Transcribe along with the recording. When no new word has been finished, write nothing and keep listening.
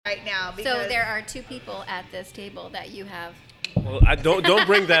right now. So there are 2 people at this table that you have. Well, I don't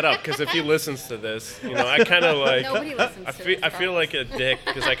bring that up because if he listens to this, I kind of like. Nobody listens to this. I feel like a dick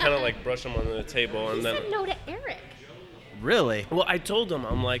because I kind of like brush him under the table and He then. said no to Eric. Really? Well, I told him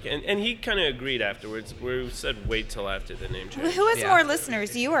I'm like, and he kind of agreed afterwards. We said wait till after the name change. Who has more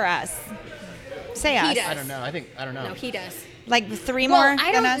listeners, you or us? Say us. He does. I don't know. I don't know. No, he does. Like 3 Well, more?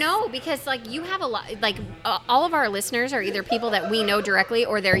 I than don't us? know because like you have a lot. Like all of our listeners are either people that we know directly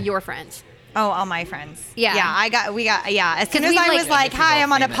or they're your friends. Oh, all my friends. Yeah. Yeah, we got. As soon 'Cause as I we, was like, hi,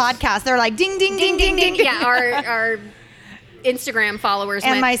 I'm on a podcast, they're like, ding, ding, ding, ding, ding. Yeah, our Instagram followers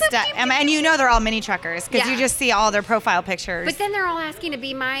And went, my stuff. And they're all mini truckers because Yeah. you just see all their profile pictures. But then they're all asking to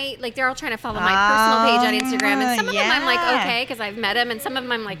be they're all trying to follow my personal page on Instagram. And some of them I'm like, yeah. okay, because I've met them. And some of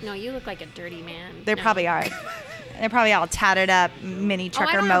them I'm like, no, you look like a dirty man. They No. probably are. They're probably all tatted up mini I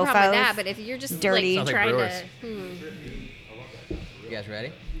trucker don't have a problem with mofos. that, but if you're just Dirty. like Sounds like trying brewers. to, You guys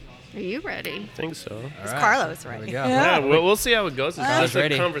ready? are you ready? I think so. All It's right. Carlos, Here right? we go. Yeah, we'll see how it goes. It's Carlos just a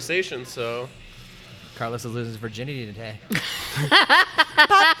ready. conversation, so. Carlos is losing his virginity today.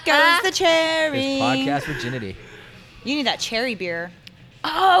 Pop goes the cherry. His podcast virginity. You need that cherry beer.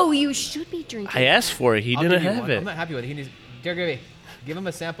 Oh, you should be drinking. I asked for it. He I'll didn't give you have one. it. I'm not happy with it. He needs. Dear Gravy, give him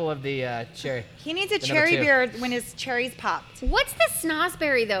a sample of the cherry. He needs a The number cherry 2. beer when his cherries popped. What's the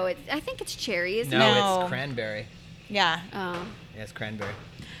snozberry though? I think it's cherry, isn't No, it? No. it's cranberry. Yeah. Oh. Yeah, it's cranberry.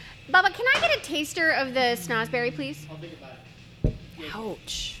 Bubba, can I get a taster of the snozberry, please?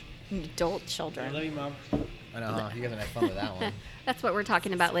 Ouch. Adult children. I know, huh? You guys are gonna have fun with that one. That's what we're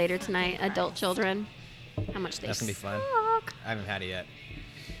talking about later tonight. Adult children. How much they That's gonna be fun. suck. I haven't had it yet.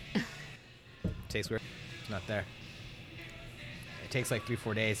 Tastes weird. It's not there. It takes like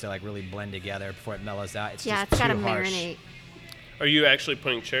 3-4 days to like really blend together before it mellows out. It's Yeah, just it's got to too harsh. marinate. Are you actually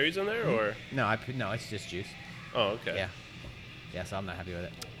putting cherries in there, or? No, no, it's just juice. Oh, okay. Yeah. Yeah, so I'm not happy with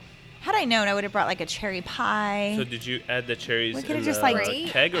it. Had I known, I would have brought like a cherry pie. So did you add the cherries We in could've the just, like,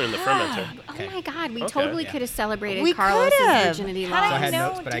 keg or in the fermenter? Oh Okay. my God, we Okay. totally Yeah. could have celebrated We Carlos's could've. virginity Had So I loss. had know,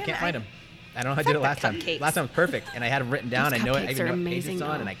 notes, but I damn can't it. find them. I don't know how I did Fuck it the last time. cupcakes. Last time was perfect, and I had them written down. Those I know it. I cupcakes even are know what page amazing, it's on,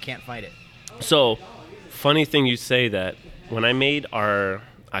 though. and I can't find it. So, funny thing you say that. When I made our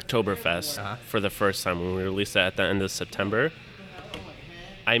Oktoberfest Uh-huh. for the first time, when we released it at the end of September,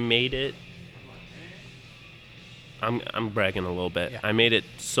 I made it. I'm bragging a little bit. Yeah. I made it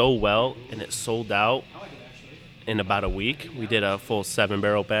so well, and it sold out in about a week. We did a full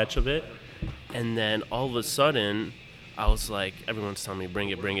 7-barrel batch of it, and then all of a sudden, I was like, everyone's telling me, bring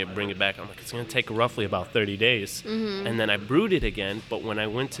it back. I'm like, it's gonna take roughly about 30 days, and then I brewed it again. But when I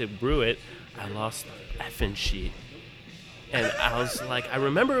went to brew it, I lost the effing sheet. And I was like, I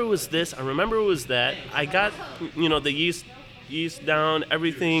remember it was this, I remember it was that. I got, the yeast down,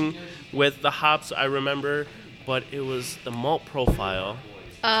 everything with the hops, I remember, but it was the malt profile.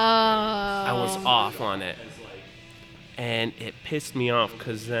 Oh. I was off on it. And it pissed me off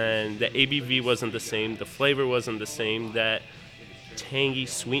because then the ABV wasn't the same, the flavor wasn't the same, that tangy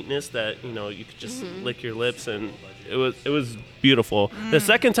sweetness that, you could just lick your lips, and it was beautiful. The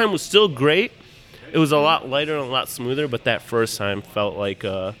second time was still great. It was a lot lighter and a lot smoother, but that first time felt like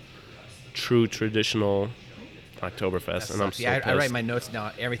a true traditional Oktoberfest, and I'm so pissed. I write my notes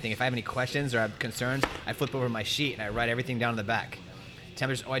down, everything. If I have any questions or I have concerns, I flip over my sheet and I write everything down in the back.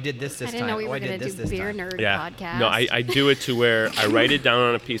 Temperature. Oh, I did this I time. didn't know we oh, were I going did to this do this beer time. nerd Yeah. podcast. No, I do it to where I write it down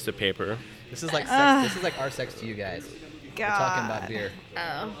on a piece of paper. This is like sex. This is like our sex to you guys. We're talking about beer.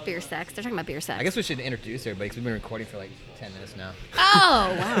 Oh, beer sex. They're talking about beer sex. I guess we should introduce everybody because we've been recording for like 10 minutes now.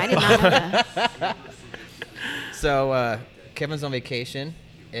 Oh, wow. I did not know that. So Kevin's on vacation,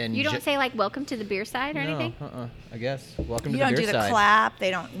 and You don't say, like, welcome to the Beerside or anything? I guess. Welcome You to don't the do the Beerside. clap.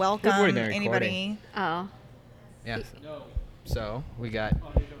 They don't welcome already been anybody. Oh. Yeah. So we got.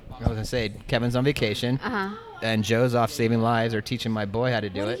 I was gonna say Kevin's on vacation, Uh-huh. and Joe's off saving lives or teaching my boy how to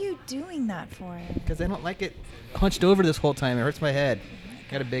do What it. are you doing that for? Because I don't like it hunched over this whole time. It hurts my head.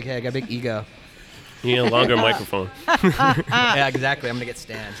 Got a big head. Got a big ego. You need a longer microphone. Yeah, exactly. I'm gonna get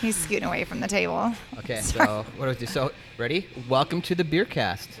stand. He's scooting away from the table. Okay. So what do we do? So ready? Welcome to the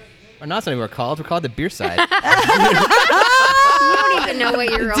Beercast. Or not something we're called. We're called the Beerside. You don't even know what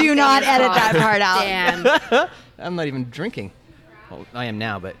you're Do not edit that part out. Damn. I'm not even drinking. Well, I am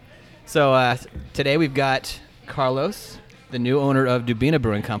now, but so today we've got Carlos, the new owner of Dubina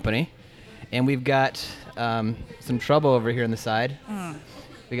Brewing Company, and we've got some trouble over here on the side.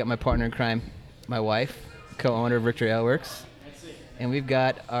 We got my partner in crime, my wife, co-owner of Victory Ale Works, and we've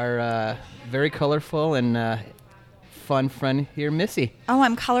got our very colorful and fun friend here, Missy. Oh,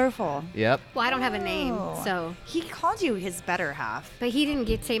 I'm colorful. Yep. Well, I don't have a name, Oh. so. He called you his better half. But he didn't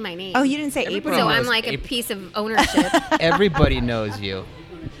get to say my name. Oh, you didn't say Everybody April. So I'm knows like a April. piece of ownership. Everybody knows you.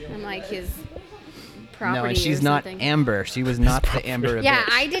 I'm like his property. No, and she's or not something. Amber. She was not the Amber. Yeah,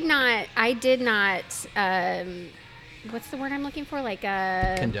 bitch. I did not. What's the word I'm looking for? Like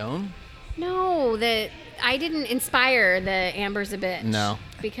Condone? No, I didn't inspire the Amber's a bitch. No.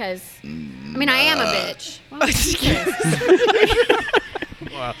 Because I mean I am a bitch.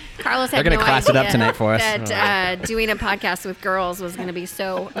 Well, Carlos had They're gonna no class it up idea tonight for us. that doing a podcast with girls was going to be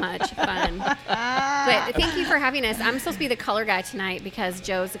so much fun. But thank you for having us. I'm supposed to be the color guy tonight because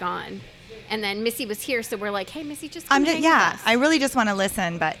Joe's gone, and then Missy was here, so we're like, hey, Missy, just come hang with us. I really just want to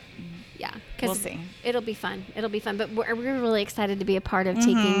listen, but Yeah, we'll see. It'll be fun. But we're really excited to be a part of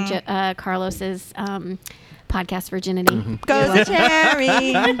taking Carlos's podcast virginity. Goes Cherry.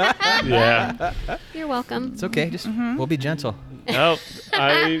 Yeah. You're welcome. It's okay. Just we'll be gentle. Oh,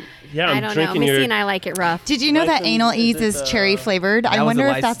 I'm I don't know. drinking Missy your. and I like it rough. Did you know that anal ease is cherry flavored? I wonder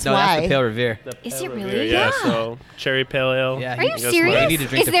if that's That's the why. Pale Revere. Is it Pale really? Revere, Yeah. So cherry pale ale. Yeah. Are you Guess what? serious? You need to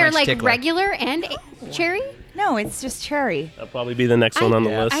drink Is the there French like tickler. regular and cherry? No, it's just cherry. That'll probably be the next one on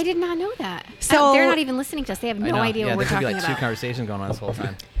the Yeah. list. I did not know that. So- they're not even listening to us. They have I no know. idea Yeah, what we're there could be talking like two about. conversations going on this whole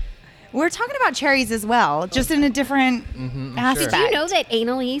time. We're talking about cherries as well, just in a different aspect. Did you know that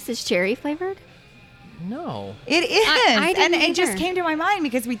anal yeast is cherry flavored? No. It is. I didn't and it just either. came to my mind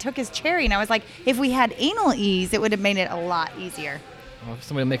because we took his cherry, and I was like, if we had anal ease, it would have made it a lot easier. Well,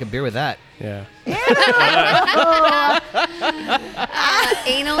 somebody will make a beer with that. Yeah.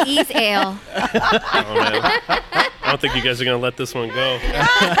 Anal ease ale. Oh, man. I don't think you guys are gonna let this one go.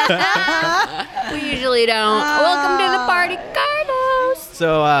 We usually don't. Welcome to the party, Carlos.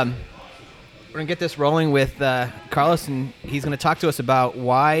 So we're gonna get this rolling with Carlos, and he's gonna talk to us about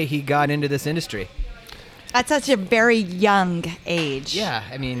why he got into this industry. At such a very young age. Yeah,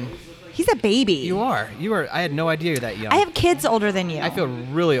 I mean, He's a baby. you are. I had no idea you're that young. I have kids older than you. I feel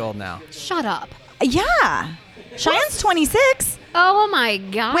really old now. Shut up. Yeah. Cheyenne's 26. Oh my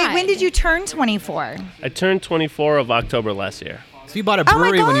God. Wait, when did you turn 24? I turned 24 of October last year. So you bought a Oh my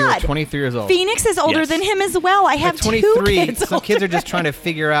brewery when you were God. 23 years old. Phoenix is older Yes. than him as well. I have At 23, two kids. some kids are older. just trying to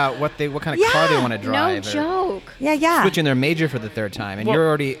figure out what kind of car they Yeah. want to No drive. or joke. Yeah. switching their major for the third time, and Well- you're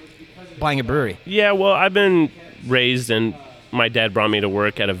already buying a brewery. Yeah, well, I've been raised, and my dad brought me to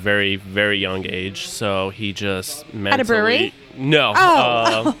work at a very, very young age. So he just mentally. a brewery? No.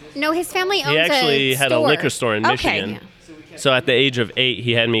 Oh. No, his family owns He actually a had a store. liquor store in Okay. Michigan. So at the age of 8,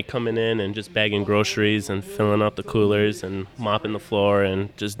 he had me coming in and just bagging groceries and filling up the coolers and mopping the floor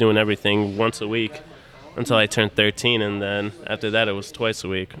and just doing everything once a week until I turned 13. And then after that, it was twice a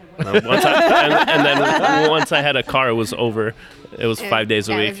week. And then once I had a car, it was over. It was 5 days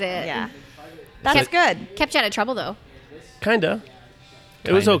a That week. was it. Yeah. That's good. Kept you out of trouble though. Kinda.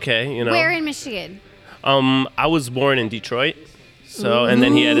 It was Kinda. okay, you know. Where in Michigan? I was born in Detroit. So, and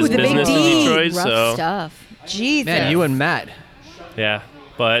then he had his Ooh, the big business in D. Detroit. Rough So, stuff. Jesus. Man, you and Matt. yeah.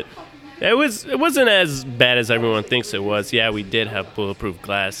 But it wasn't as bad as everyone thinks it was. Yeah, we did have bulletproof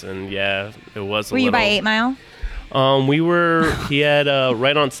glass, and yeah, it was. Were you by 8 Mile? He had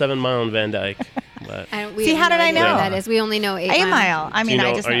right on 7 Mile in Van Dyke. But We See, have how no did I idea know? where that is. We only know 8 8 Mile. Mile. I mean, do you know,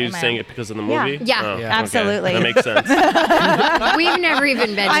 I just are know you 8 Mile. saying it because of the Yeah. movie? Yeah. Oh, okay. Absolutely. That makes sense. We've never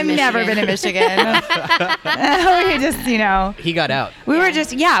even been to I've Michigan. never been to Michigan. We just, He got out. we were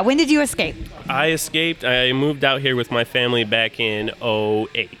just, when did you escape? I escaped. I moved out here with my family back in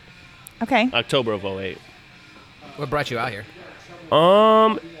 08, Okay. October of 08. What brought you out here?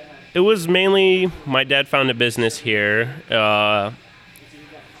 It was mainly my dad found a business here.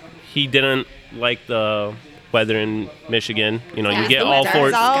 He didn't like the weather in Michigan. You know, Yeah, you get the all weather. four.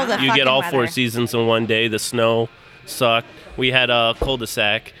 It's all the You get fucking all 4 weather. seasons in one day. The snow sucked. We had a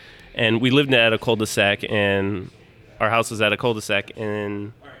cul-de-sac, and we lived at a cul-de-sac, and our house was at a cul-de-sac.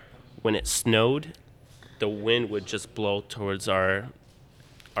 And when it snowed, the wind would just blow towards our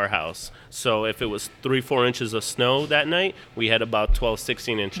house. So if it was 3-4 inches of snow that night, we had about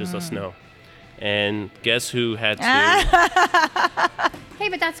 12-16 inches of snow. And guess who had to? Hey,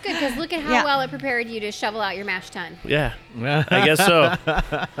 but that's good because look at how Yeah. well it prepared you to shovel out your mash tun. Yeah, I guess so.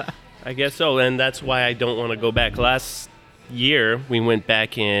 I guess so, and that's why I don't want to go back. Last year, we went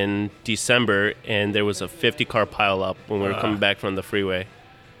back in December, and there was a 50-car pileup when we were coming back from the freeway.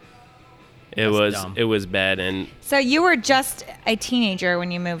 That's dumb. It was bad, and So you were just a teenager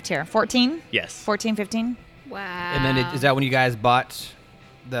when you moved here. 14? yes, 14, 15? Wow. And then is that when you guys bought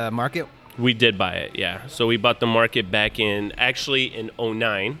the market? we did buy it. Yeah, so we bought the market back in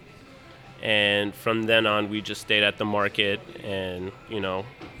 09, and from then on, we just stayed at the market and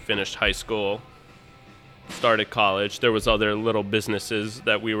finished high school. Started college. There was other little businesses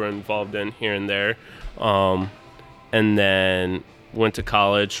that we were involved in here and there, and then went to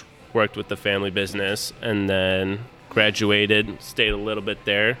college, worked with the family business, and then graduated, stayed a little bit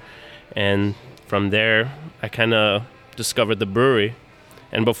there, and from there I kind of discovered the brewery.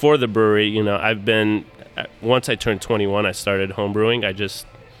 And before the brewery, once I turned 21, I started home brewing. I just,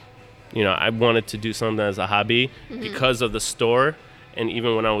 I wanted to do something as a hobby because of the store. And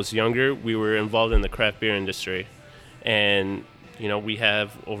even when I was younger, we were involved in the craft beer industry. And, we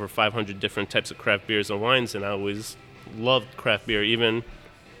have over 500 different types of craft beers and wines, and I always loved craft beer, even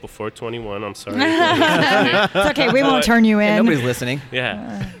before 21. I'm sorry. It's okay. We won't turn you in. And nobody's listening.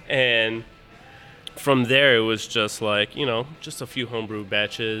 Yeah. And from there, it was just like, just a few homebrew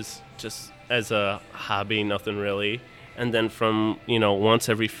batches, just as a hobby, nothing really. And then from, once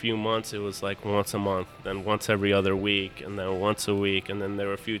every few months, it was like once a month, then once every other week, and then once a week. And then there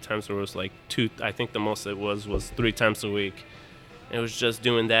were a few times where it was like I think the most it was 3 times a week. It was just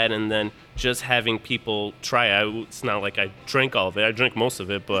doing that, and then just having people try it. It's not like I drank all of it. I drank most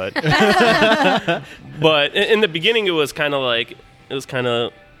of it, but but in the beginning, it was kind of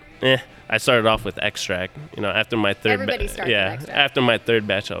I started off with extract. After my third Everybody starts with extract. After my third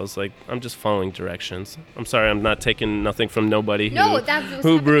batch, I was like, I'm just following directions. I'm sorry, I'm not taking nothing from nobody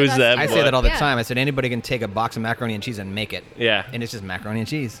who brews that. I say that all the time. I said anybody can take a box of macaroni and cheese and make it. Yeah. And it's just macaroni and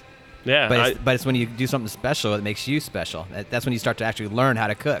cheese. Yeah. But it's when you do something special that makes you special. That's when you start to actually learn how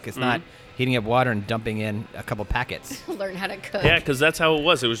to cook. It's not heating up water and dumping in a couple packets. Learn how to cook. Yeah, because that's how it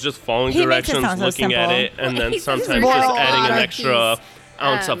was. It was just following He makes it directions, sound so looking at simple. it, and then He's sometimes just just moral adding an like extra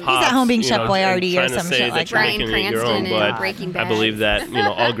ounce of He's hops. at home being Chef and Boyardee or trying to some say shit that like you're that. making Bryan it your own, Cranston but in Breaking I Bad. believe that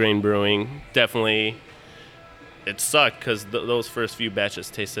all grain brewing definitely. It sucked because those first few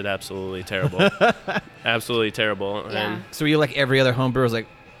batches tasted absolutely terrible, absolutely terrible. Yeah. And So you like every other home brewer, like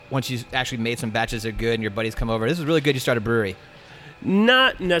once you actually made some batches that are good and your buddies come over, this is really good, you start a brewery.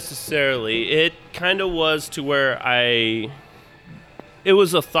 not necessarily. It kind of was to where it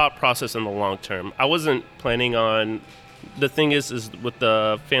was a thought process in the long term. I wasn't planning on. The thing is with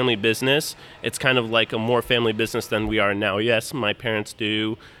the family business, it's kind of like a more family business than we are now. Yes, my parents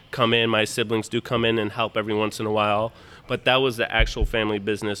do come in, my siblings do come in and help every once in a while, but that was the actual family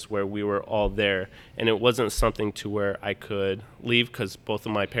business where we were all there, and it wasn't something to where I could leave because both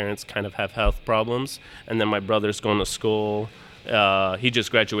of my parents kind of have health problems, and then my brother's going to school. He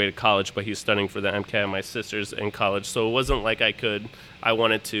just graduated college, but he's studying for the MCAT. My sister's in college, so it wasn't like I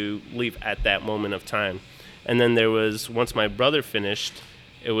wanted to leave at that moment of time. And then there was, once my brother finished,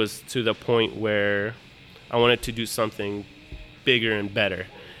 it was to the point where I wanted to do something bigger and better.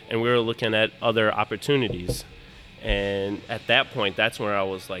 And we were looking at other opportunities. And at that point, that's where I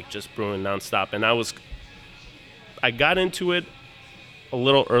was like just brewing nonstop. And I got into it a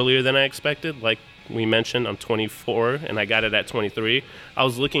little earlier than I expected. Like we mentioned, I'm 24 and I got it at 23. I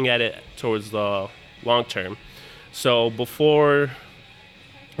was looking at it towards the long term. So before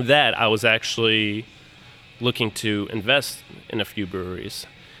that, I was actually looking to invest in a few breweries.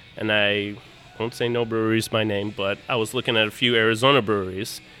 And I won't say no breweries by name, but I was looking at a few Arizona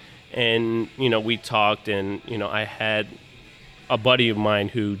breweries. And, we talked, and, I had a buddy of mine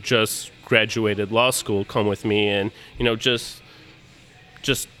who just graduated law school come with me and, just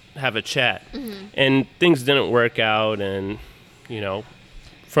have a chat. Mm-hmm. And things didn't work out, and,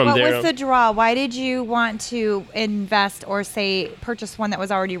 from What there. was the draw? Why did you want to invest or purchase one that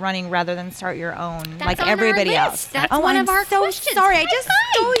was already running rather than start your own That's like on everybody our else? list. That's one I'm of our so questions. sorry. I It's just fine.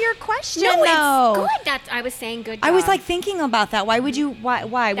 stole your question. No, though. it's good. I was saying good job. I was like thinking about that. Why would you? Why?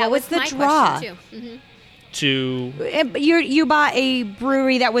 that What was the my draw? question, too. Mm-hmm. You bought a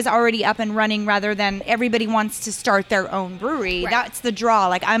brewery that was already up and running rather than everybody wants to start their own brewery. Right. That's the draw.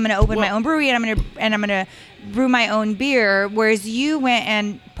 Like I'm going to open my own brewery and I'm going to brew my own beer. Whereas you went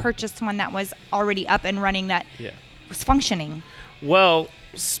and purchased one that was already up and running that was functioning. Well,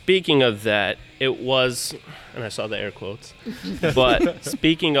 speaking of that, it was, and I saw the air quotes, but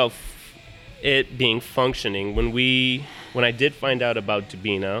speaking of it being functioning, when I did find out about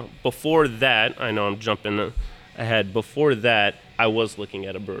Dubina, before that, I know I'm jumping ahead, before that, I was looking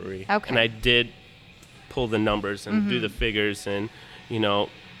at a brewery. Okay. And I did pull the numbers and do the figures and,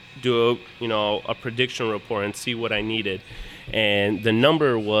 do a prediction report and see what I needed. And the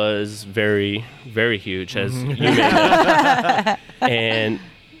number was very, very huge, as you may know.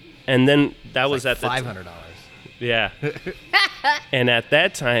 And then that was like at the $500. yeah. And at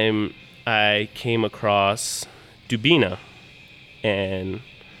that time, I came across Dubina, and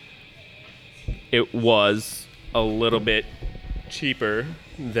it was a little bit cheaper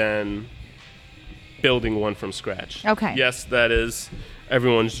than building one from scratch. Okay. Yes, that is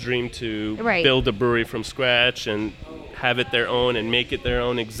everyone's dream to Right. build a brewery from scratch and have it their own and make it their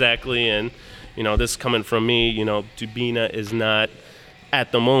own exactly. And, this coming from me, Dubina is not,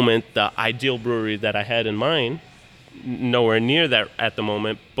 at the moment, the ideal brewery that I had in mind. nowhere near that at the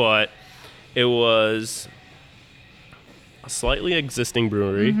moment, but it was a slightly existing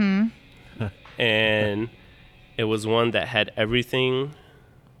brewery, and it was one that had everything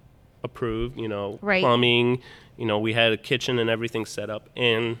approved, Right. plumbing, we had a kitchen and everything set up,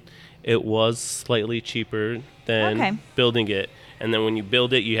 and it was slightly cheaper than building it. And then when you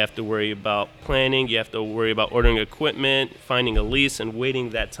build it, you have to worry about planning, you have to worry about ordering equipment, finding a lease, and waiting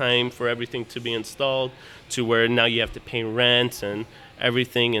that time for everything to be installed, to where now you have to pay rent and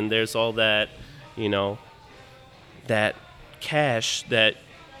everything, and there's all that, that cash that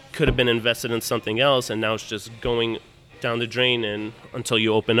could have been invested in something else, and now it's just going down the drain and until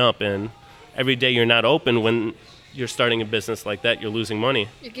you open up. And every day you're not open, when you're starting a business like that, you're losing money.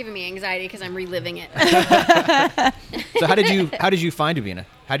 You're giving me anxiety because I'm reliving it. So how did you find Dubina?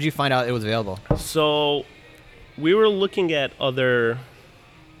 How did you find out it was available? So we were looking at other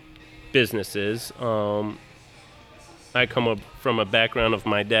businesses. I come up from a background of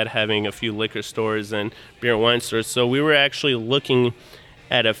my dad having a few liquor stores and beer and wine stores. So we were actually looking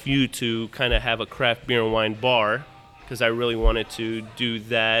at a few to kind of have a craft beer and wine bar, because I really wanted to do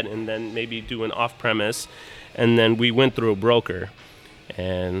that and then maybe do an off-premise. And then we went through a broker,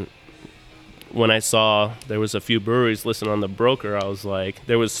 and when I saw there was a few breweries listed on the broker, I was like,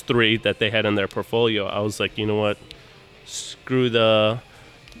 there was 3 that they had in their portfolio. I was like, you know what, screw the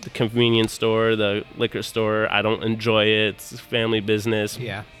convenience store, the liquor store. I don't enjoy it. It's a family business.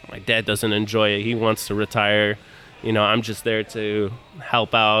 Yeah. My dad doesn't enjoy it. He wants to retire. I'm just there to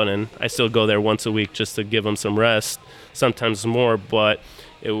help out, and I still go there once a week just to give him some rest, sometimes more, but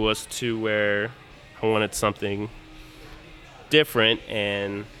it was to where I wanted something different.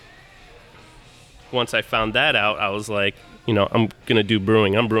 And once I found that out, I was like, I'm going to do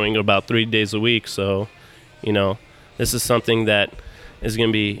brewing. I'm brewing about 3 days a week. So, this is something that is going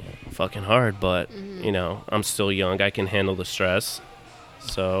to be fucking hard, but, I'm still young. I can handle the stress.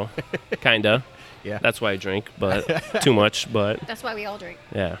 So, kind of. Yeah. That's why I drink, but too much, but. That's why we all drink.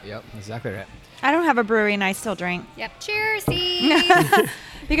 Yeah. Yep, exactly right. I don't have a brewery and I still drink. Yep. Cheersy.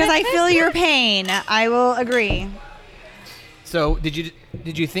 Because I feel your pain. I will agree. So did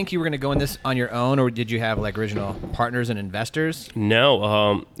you think you were going to go in this on your own, or did you have like original partners and investors?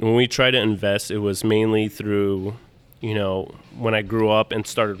 No. When we tried to invest, it was mainly through, when I grew up and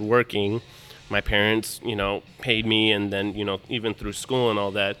started working, my parents, paid me, and then, even through school and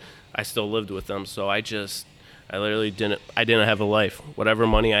all that, I still lived with them. So I literally didn't have a life. Whatever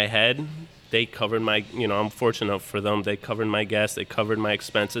money I had, they covered my, I'm fortunate for them. They covered my gas, they covered my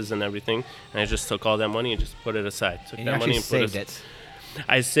expenses and everything. And I just took all that money and just put it aside. And you actually saved it.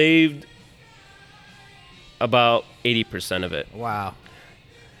 I saved about 80% of it. Wow.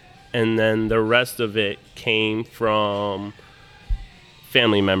 And then the rest of it came from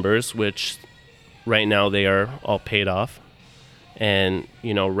family members, which right now they are all paid off. And,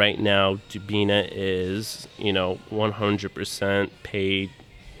 right now Dubina is, 100% paid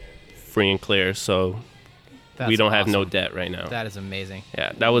free and clear. So we don't have no debt right now. That is amazing.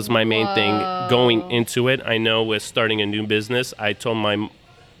 Yeah, that was my main thing going into it. I know with starting a new business, I told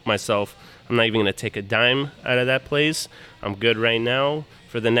myself, I'm not even going to take a dime out of that place. I'm good right now.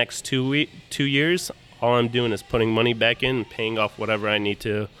 For the next 2 years, all I'm doing is putting money back in and paying off whatever I need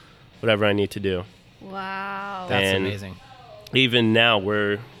to do. Wow. That's amazing. Even now,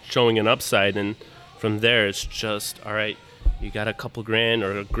 we're showing an upside, and from there, it's just, all right, you got a couple grand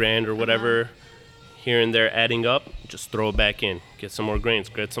or a grand or whatever here and there adding up, just throw it back in. Get some more grains,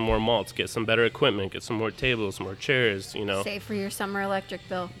 get some more malts, get some better equipment, get some more tables, more chairs, Save for your summer electric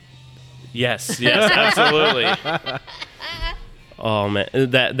bill. Yes, absolutely. Oh, man.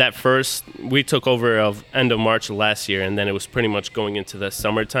 That first, we took over of end of March last year, and then it was pretty much going into the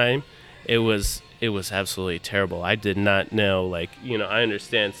summertime. It was absolutely terrible. I did not know, I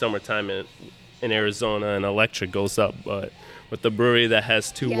understand summertime in Arizona and electric goes up, but with the brewery that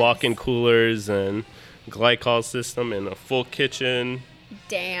has 2 walk-in coolers and glycol system and a full kitchen.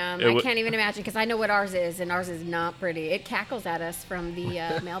 Damn, I can't even imagine, because I know what ours is, and ours is not pretty. It cackles at us from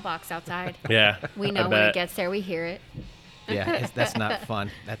the mailbox outside. Yeah, we know when it gets there, we hear it. Yeah, that's not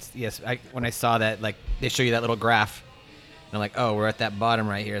fun. When I saw that, they show you that little graph, and I'm like, oh, we're at that bottom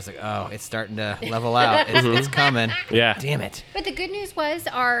right here. It's like, oh, it's starting to level out. It's coming. Yeah. Damn it. But the good news was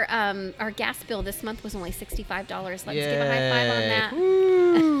our gas bill this month was only $65. Let's give a high five on that.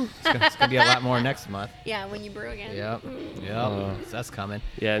 Woo. It's gonna be a lot more next month. Yeah, when you brew again. Yep. So that's coming.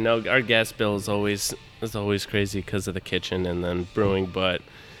 Yeah, no, our gas bill is always crazy because of the kitchen and then brewing, but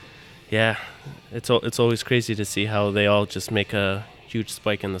yeah, it's always crazy to see how they all just make a huge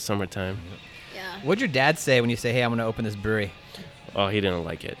spike in the summertime. Yeah. What'd your dad say when you say, hey, I'm going to open this brewery? Oh, he didn't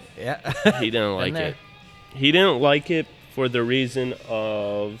like it. Yeah. He didn't like it. He didn't like it for the reason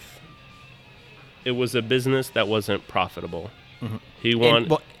of it was a business that wasn't profitable. Mm-hmm. He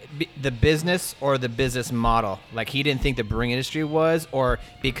wanted the business or the business model. Like he didn't think the brewing industry was, or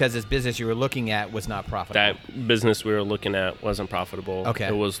because this business you were looking at was not profitable. that business we were looking at wasn't profitable. Okay.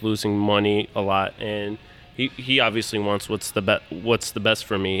 It was losing money a lot, and he obviously wants what's the best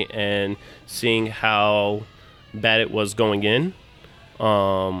for me. And seeing how bad it was going in,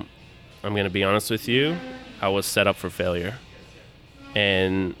 I'm gonna be honest with you, I was set up for failure,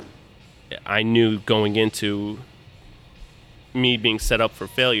 and I knew going into me being set up for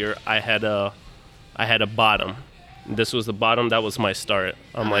failure, I had a bottom. This was the bottom. That was my start.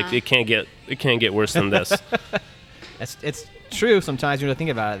 I'm like, it can't get worse than this. It's true sometimes when you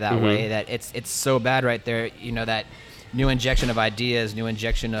think about it that way, that it's so bad right there. You know, that new injection of ideas, new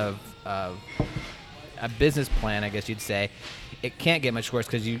injection of a business plan, I guess you'd say. It can't get much worse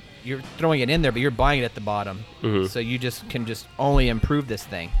because you're throwing it in there, but you're buying it at the bottom. So you can only improve this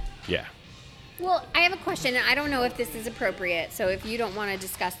thing. Yeah. Well, I have a question, and I don't know if this is appropriate. So if you don't want to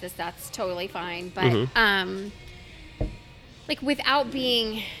discuss this, that's totally fine. But like without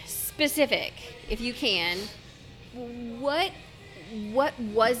being specific, if you can, what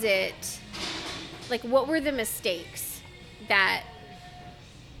was it? Like, what were the mistakes that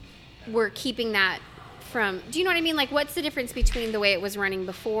were keeping that from? Do you know what I mean? Like, what's the difference between the way it was running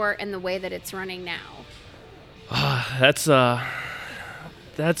before and the way that it's running now?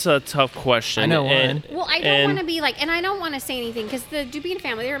 That's a tough question. I know one. Well, I don't want to be like, and I don't want to say anything because the Dubina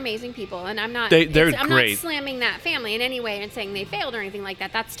family, they're amazing people, and I'm not. They're I'm great. not slamming that family in any way and saying they failed or anything like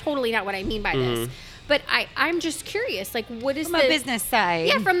that. That's totally not what I mean by this. But I'm just curious, like, what is From a business side?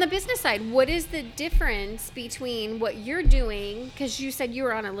 Yeah, from the business side, what is the difference between what you're doing? Because you said you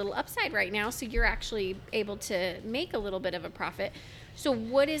were on a little upside right now, so you're actually able to make a little bit of a profit. So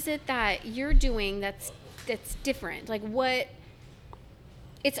what is it that you're doing that's different? Like, what?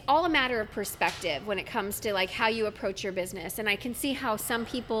 It's all a matter of perspective when it comes to like how you approach your business. And I can see how some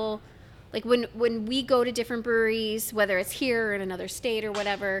people, like when we go to different breweries, whether it's here or in another state or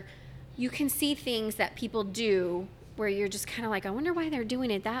whatever, you can see things that people do where you're just kind of like, I wonder why they're doing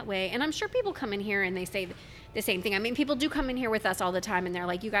it that way. And I'm sure people come in here and they say the same thing. I mean, people do come in here with us all the time and they're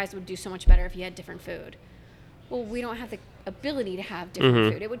like, you guys would do so much better if you had different food. Well, we don't have the ability to have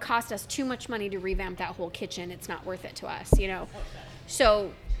different food. It would cost us too much money to revamp that whole kitchen. It's not worth it to us, you know?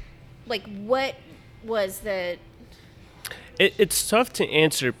 So, like, what was the... It's tough to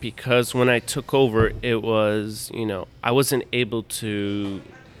answer because when I took over, it was, I wasn't able to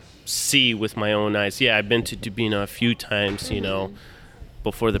see with my own eyes. Yeah, I've been to Dubina a few times,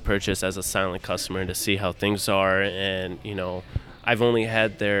 before the purchase as a silent customer to see how things are. And, I've only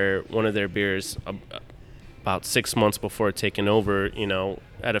had one of their beers about 6 months before taking over,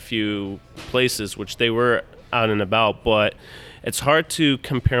 at a few places, which they were out and about, but it's hard to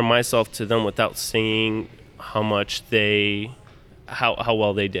compare myself to them without seeing how much how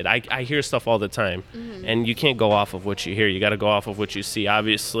well they did. I hear stuff all the time, and you can't go off of what you hear. You got to go off of what you see.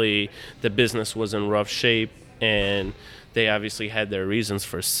 Obviously, the business was in rough shape, and they obviously had their reasons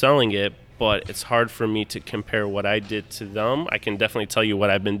for selling it, but it's hard for me to compare what I did to them. I can definitely tell you what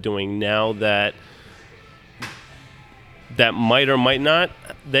I've been doing now that might or might not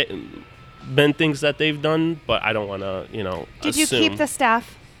been things that they've done, but I don't want to, Did assume. you keep the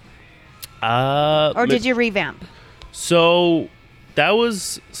staff? Or did you revamp? So that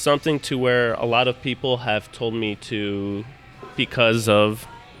was something to where a lot of people have told me to, because of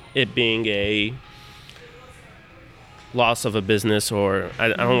it being a loss of a business, or I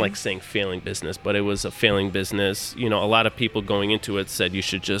don't like saying failing business, but it was a failing business. A lot of people going into it said you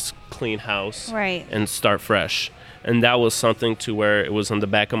should just clean house and start fresh. And that was something to where it was on the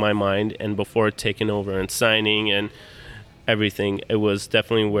back of my mind. And before taking over and signing and everything, it was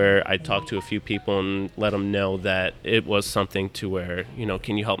definitely where I talked to a few people and let them know that it was something to where,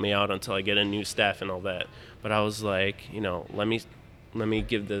 can you help me out until I get a new staff and all that. But I was like, let me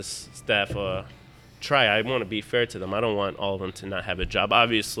give this staff a try. I want to be fair to them. I don't want all of them to not have a job.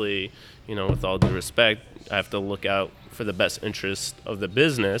 Obviously, with all due respect, I have to look out for the best interest of the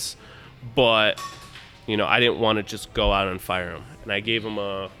business. But I didn't want to just go out and fire him. And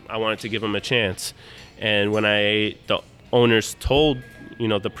I wanted to give him a chance. And when the owners told,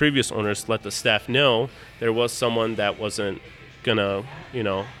 the previous owners let the staff know, there was someone that wasn't gonna,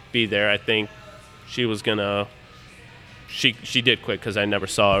 be there. I think she was gonna, she did quit because I never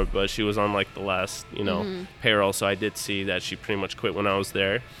saw her, but she was on like the last, payroll. So I did see that she pretty much quit when I was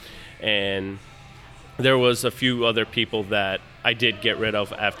there. And there was a few other people that I did get rid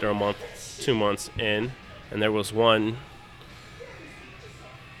of after a month, 2 months in, and there was one.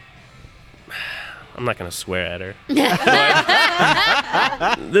 I'm not going to swear at her.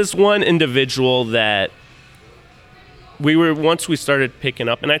 But this one individual that once we started picking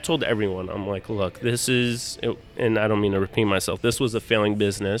up, and I told everyone, I'm like, look, this is, and I don't mean to repeat myself, this was a failing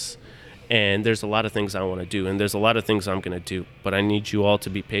business, and there's a lot of things I want to do, and there's a lot of things I'm going to do, but I need you all to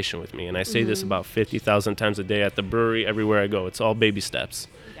be patient with me. And I say this about 50,000 times a day at the brewery, everywhere I go. It's all baby steps.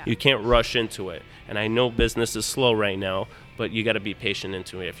 Yeah. You can't rush into it. And I know business is slow right now, but you got to be patient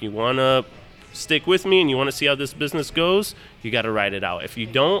into it. If you want to stick with me and you want to see how this business goes, you got to ride it out. If you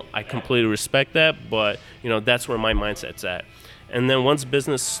don't, I completely respect that, but that's where my mindset's at. And then once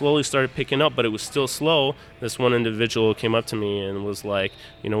business slowly started picking up, but it was still slow, this one individual came up to me and was like,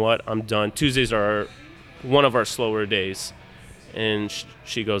 you know what, I'm done. Tuesdays are one of our slower days. And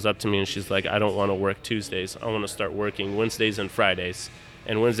she goes up to me and she's like, I don't want to work Tuesdays. I want to start working Wednesdays and Fridays.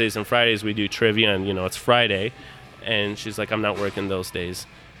 And Wednesdays and Fridays we do trivia, and it's Friday. And she's like, I'm not working those days.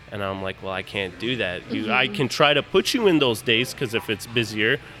 And I'm like, well, I can't do that. I can try to put you in those days because if it's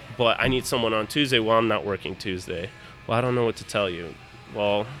busier, but I need someone on Tuesday. Well, I'm not working Tuesday. Well, I don't know what to tell you.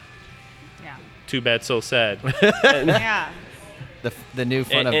 Well, yeah. Too bad, so sad. Yeah. The new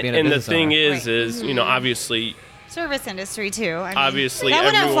fun of being a business owner. And the thing is, obviously, service industry too. I mean, obviously, that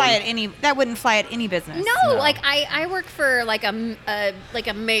wouldn't fly at any business. No, like I work for like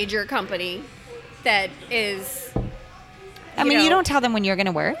a major company that is. You don't tell them when you're going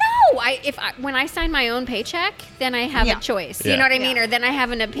to work. No, when I sign my own paycheck, then I have a choice. You know what I mean? Or then I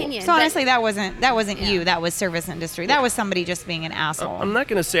have an opinion. So honestly, that wasn't you. That was service industry. That was somebody just being an asshole. I'm not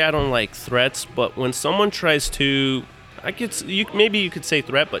going to say I don't like threats, but when someone tries to, maybe you could say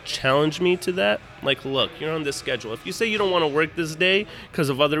threat, but challenge me to that. Like, look, you're on this schedule. If you say you don't want to work this day because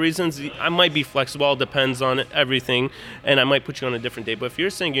of other reasons, I might be flexible. It depends on everything, and I might put you on a different day. But if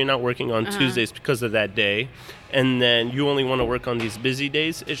you're saying you're not working on Tuesdays because of that day, and then you only want to work on these busy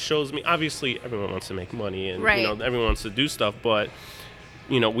days, it shows me, obviously, everyone wants to make money, and everyone wants to do stuff, but,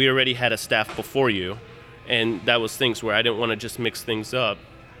 we already had a staff before you, and that was things where I didn't want to just mix things up,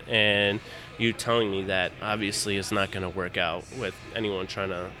 and you telling me that obviously is not going to work out with anyone trying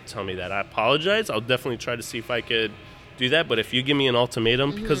to tell me that. I apologize. I'll definitely try to see if I could do that, but if you give me an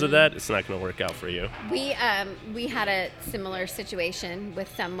ultimatum because of that, it's not going to work out for you. We had a similar situation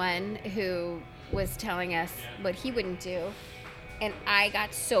with someone who was telling us what he wouldn't do, and I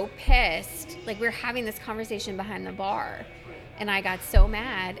got so pissed. Like, we were having this conversation behind the bar, and I got so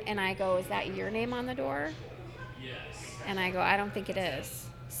mad, and I go, is that your name on the door? Yes. And I go, I don't think it is.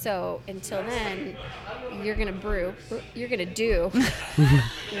 So until then, you're going to do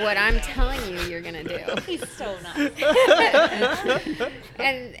what I'm telling you you're going to do. He's so nice.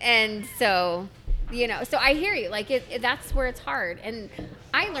 and so, so I hear you. Like, that's where it's hard. And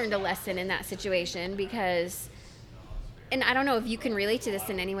I learned a lesson in that situation because, and I don't know if you can relate to this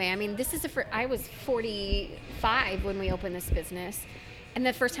in any way. I mean, I was 45 when we opened this business. And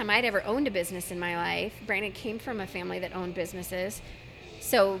the first time I'd ever owned a business in my life. Brandon came from a family that owned businesses.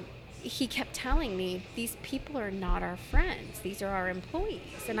 So he kept telling me, these people are not our friends. These are our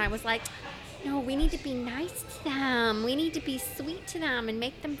employees. And I was like, no, we need to be nice to them. We need to be sweet to them and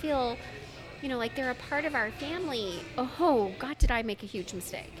make them feel, like they're a part of our family. Oh, God, did I make a huge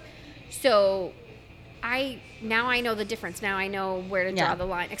mistake. So now I know the difference. Now I know where to draw the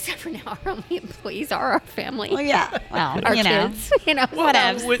line, except for now our only employees are our family. Well, yeah. Well, our kids.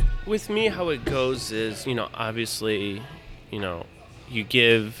 Whatever. With me, how it goes is, obviously, you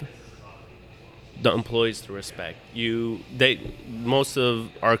give the employees the respect. Most of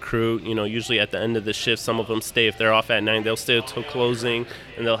our crew, usually at the end of the shift, some of them stay. If they're off at 9, they'll stay until closing,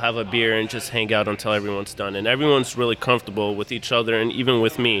 and they'll have a beer and just hang out until everyone's done. And everyone's really comfortable with each other and even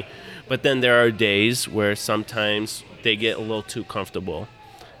with me. But then there are days where sometimes they get a little too comfortable,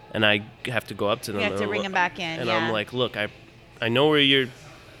 and I have to go up to them. You have to bring them back in. And I'm like, look, I know where you're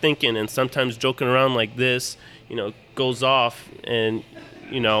thinking, and sometimes joking around like this, goes off, and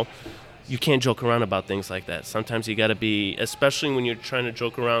you can't joke around about things like that. Sometimes you got to be, especially when you're trying to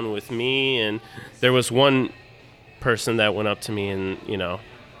joke around with me. And there was one person that went up to me, and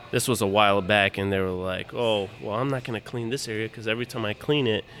this was a while back, and they were like, oh, well, I'm not going to clean this area because every time I clean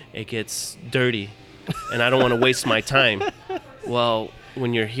it, it gets dirty, and I don't want to waste my time. Well,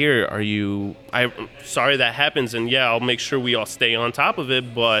 when you're here, I'm sorry that happens, and yeah, I'll make sure we all stay on top of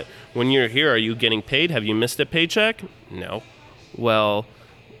it, but when you're here, are you getting paid? Have you missed a paycheck? No. Well,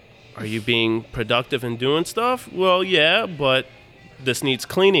 are you being productive and doing stuff? Well, yeah, but this needs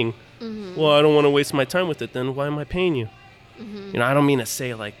cleaning. Mm-hmm. Well, I don't want to waste my time with it, then why am I paying you? Mm-hmm. I don't mean to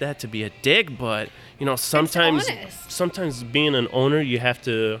say it like that to be a dick, but, sometimes being an owner, you have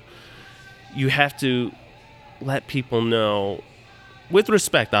to let people know with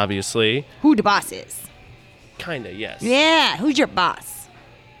respect, obviously. Who the boss is? Kinda, yes. Yeah, who's your boss?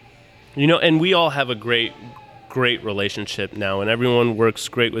 And we all have a great relationship now, and everyone works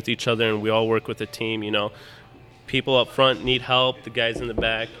great with each other, and we all work with a team. People up front need help. The guys in the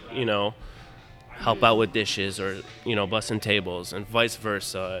back, help out with dishes or busting tables, and vice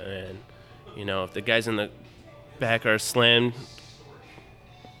versa. And if the guys in the back are slammed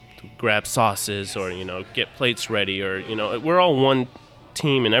to grab sauces or get plates ready, or we're all one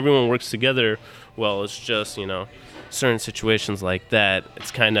team and everyone works together. Well, it's just certain situations like that,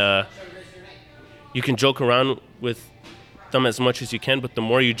 it's kind of, you can joke around with them as much as you can, but the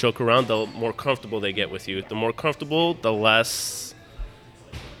more you joke around, the more comfortable they get with you. The more comfortable, the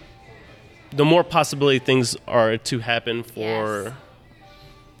more possibility things are to happen for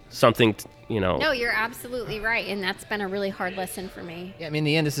something, No, you're absolutely right, and that's been a really hard lesson for me. Yeah, I mean, in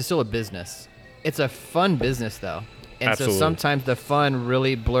the end, this is still a business. It's a fun business, though. And Absolutely. So sometimes the fun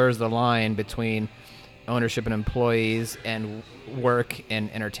really blurs the line between ownership and employees and work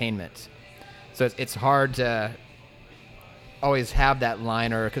and entertainment. So it's hard to always have that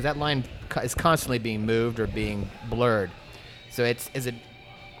line, or because that line is constantly being moved or being blurred. So it's as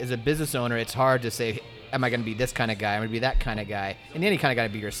a business owner, it's hard to say, am I going to be this kind of guy? I'm going to be that kind of guy. And any kind of guy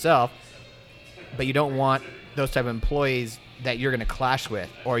to be yourself, but you don't want those type of employees that you're going to clash with,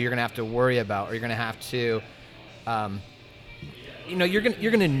 or you're going to have to worry about, or you're going to have to, you're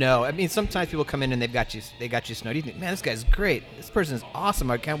going to know. I mean, sometimes people come in and they got you snowed. You think, man, this guy's great. This person is awesome.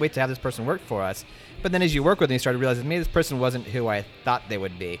 I can't wait to have this person work for us. But then as you work with them, you start to realize that maybe this person wasn't who I thought they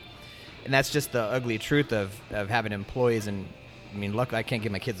would be. And that's just the ugly truth of having employees. And I mean, luckily I can't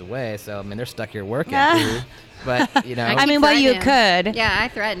give my kids away, so I mean they're stuck here working. But I mean, well, you could. Yeah, I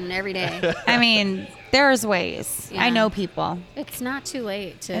threaten every day. I mean, there's ways. Yeah. I know people. It's not too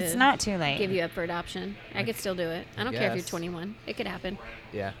late to. It's not too late. Give you up for adoption. I could still do it. I don't care if you're 21. It could happen.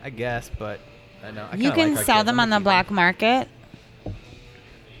 Yeah, I guess, but I know. You can sell them on the black market. I'm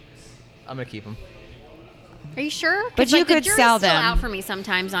gonna keep them. Are you sure? But you the could jury's sell still them. out for me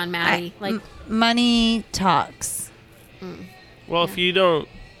sometimes on Maddie. Money talks. Well, if you don't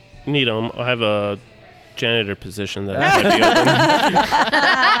need them, I have a janitor position that might be open.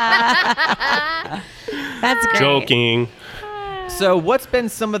 That's great. Joking. So, what's been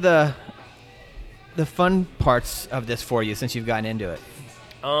some of the fun parts of this for you since you've gotten into it?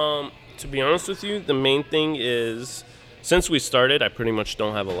 To be honest with you, the main thing is, since we started, I pretty much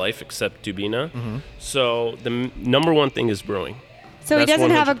don't have a life except Dubina. Mm-hmm. So the number one thing is brewing. So That's he doesn't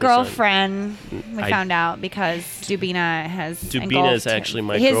have a 100%. girlfriend, we found out, because Dubina has Dubina is actually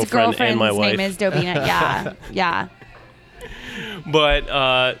my his girlfriend and my wife. His name is Dubina, yeah. Yeah.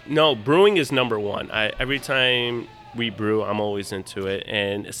 But no, brewing is number one. Every time we brew, I'm always into it,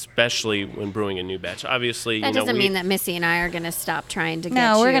 and especially when brewing a new batch. Obviously, that doesn't mean that Missy and I are going to stop trying to get you.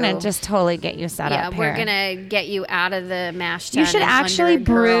 No, we're going to just totally get you set up here. Yeah, we're going to get you out of the mash tun. You should and actually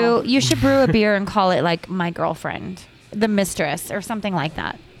under a grill. you should brew a beer and call it like My Girlfriend, The Mistress, or something like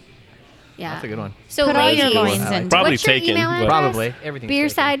that. Yeah. That's a good one. So Put all your ladies, goings in. Probably what's your taken, email but- address? Probably.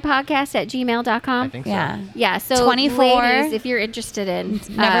 Everything's beersidepodcast@gmail.com. I think so. Yeah. Yeah, so 24. ladies, if you're interested in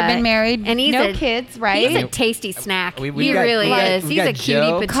Never been married, and he's no a, kids, right? He's a tasty snack. We've He got- really we got- is. we He's got a cutie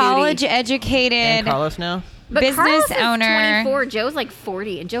Joe. patootie. College And educated. Carlos now? But business Carlos is owner. 24. Joe's like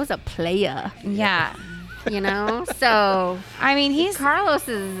 40, and Joe's a player. Yeah. You know, so I mean, he's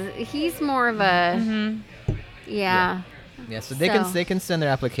more of a yeah. Yeah, so they can send their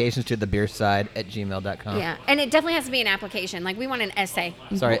applications to the beerside@gmail.com. Yeah, and it definitely has to be an application. Like we want an essay.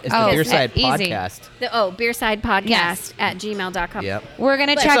 Sorry, it's Oh, the Beerside easy. podcast. Beerside Yes. podcast@gmail.com. Yep. we're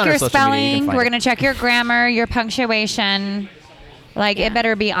gonna It's check on your our social media, you can spelling. find We're it. gonna check your grammar, your punctuation. Like Yeah. it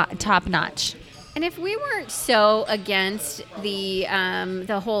better be top notch. And if we weren't so against the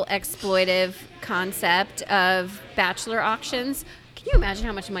whole exploitive concept of bachelor auctions, can you imagine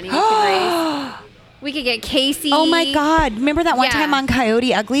how much money we could raise? We could get Casey. Oh my God! Remember that one Yeah. time on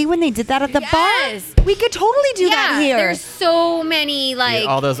Coyote Ugly when they did that at the Yes. bar? We could totally do that here. There's so many like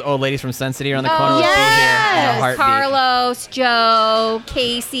All those old ladies from Sun City around the Oh, corner would be here in a yes. heartbeat. Carlos, Joe,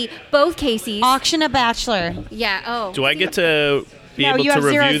 Casey, both Caseys. Auction a bachelor. Yeah. Oh. Do I get to be No, able you to have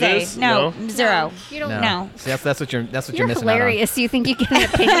zero review say. this? No, zero. You don't. No. See, that's what you're You're missing hilarious. You think you get an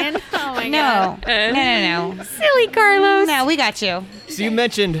opinion? Oh my No. god. No. Silly Carlos. No, we got you. out on. So you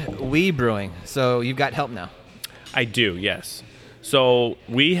mentioned wee brewing, so you've got help now. I do, yes. So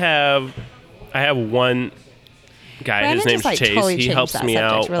I have one guy. Brandon His name's just, like, Chase. totally he changed helps that me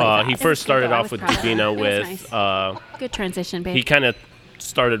subject out. really fast. He That first was started cool. I off was with proud of that. Dubina That was with. nice. Good transition, babe. He kind of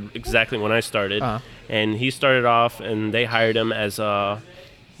started exactly when I started, Uh-huh. and he started off, and they hired him as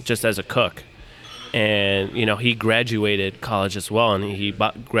just as a cook. And, he graduated college as well, and he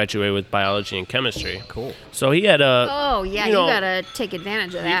graduated with biology and chemistry. Cool. So he had a... Oh, yeah, you got to take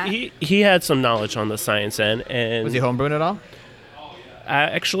advantage of that. He had some knowledge on the science end. And Was he homebrewing at all?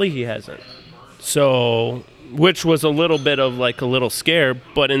 Actually, he hasn't. So, which was a little bit of like a little scare,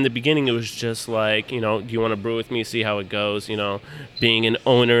 but in the beginning it was just like, do you want to brew with me, see how it goes, being an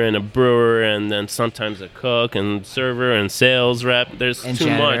owner and a brewer and then sometimes a cook and server and sales rep, there's and too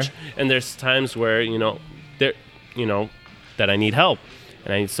janitor. much. And there's times where, that I need help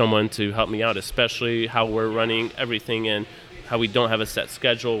and I need someone to help me out, especially how we're running everything and how we don't have a set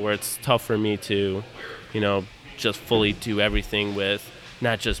schedule where it's tough for me to, just fully do everything with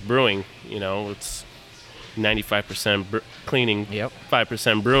not just brewing, it's 95% cleaning,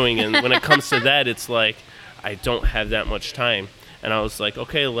 5% brewing. And when it comes to that, it's like, I don't have that much time. And I was like,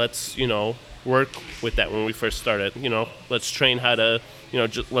 okay, let's, work with that when we first started. Let's train how to,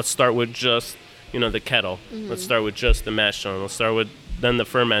 let's start with just, the kettle. Mm-hmm. Let's start with just the mash tun. Let's start with then the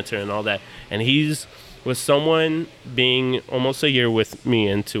fermenter and all that. And he's with someone being almost a year with me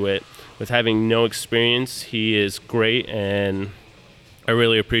into it, with having no experience. He is great, and I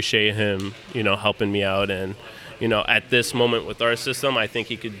really appreciate him, helping me out. And, at this moment with our system, I think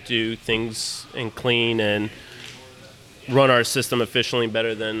he could do things and clean and run our system efficiently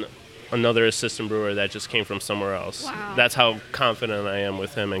better than another assistant brewer that just came from somewhere else. Wow. That's how confident I am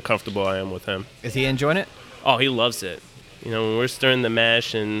with him and comfortable I am with him. Is he enjoying it? Oh, he loves it. When we're stirring the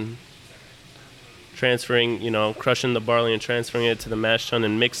mash and transferring, crushing the barley and transferring it to the mash tun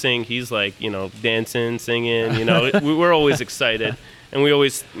and mixing, he's like, dancing, singing, we're always excited. And we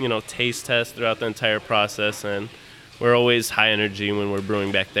always, taste test throughout the entire process, and we're always high energy when we're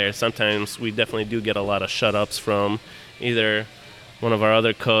brewing back there. Sometimes we definitely do get a lot of shut-ups from either one of our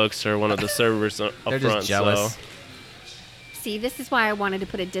other cooks or one of the servers up They're front. Just jealous. So. See, this is why I wanted to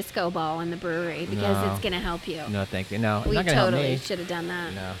put a disco ball in the brewery, because No. it's going to help you. No, thank you. No, We not gonna help totally me. should have done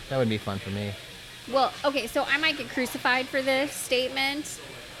that. No, that would be fun for me. Well, okay, so I might get crucified for this statement,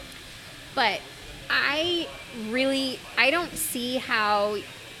 but I don't see how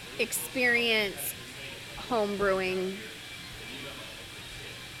experience home brewing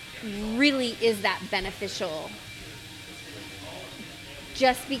really is that beneficial,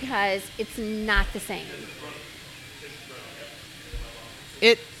 just because it's not the same.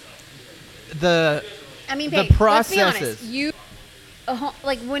 I mean, the babe, processes. let's be honest.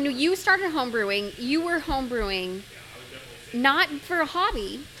 Like when you started home brewing, you were home brewing not for a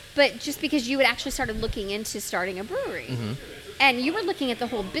hobby, but just because you had actually started looking into starting a brewery. Mm-hmm. And you were looking at the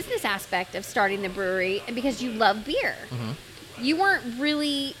whole business aspect of starting the brewery, and because you love beer. Mm-hmm. You weren't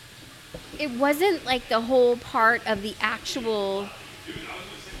really, it wasn't like the whole part of the actual,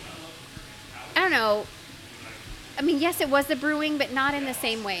 I don't know. I mean, yes, it was the brewing, but not in the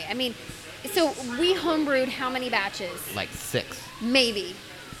same way. I mean, so we homebrewed how many batches? Like 6. Maybe.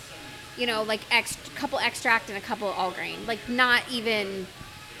 Like couple extract and a couple all grain. Like not even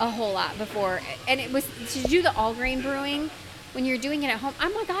a whole lot before. And it was to do the all grain brewing when you're doing it at home. Oh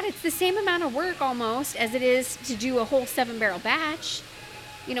my God, it's the same amount of work almost as it is to do a whole 7-barrel batch.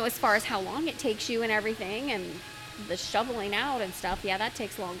 As far as how long it takes you and everything and the shoveling out and stuff. Yeah, that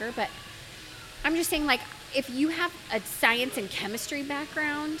takes longer. But I'm just saying, like, if you have a science and chemistry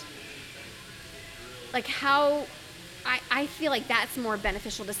background, like how I feel like that's more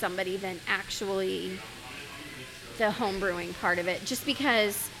beneficial to somebody than actually the home brewing part of it, just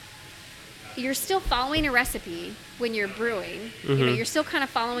because you're still following a recipe when you're brewing. Mm-hmm. You're still kind of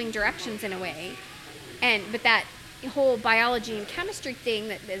following directions in a way, but that whole biology and chemistry thing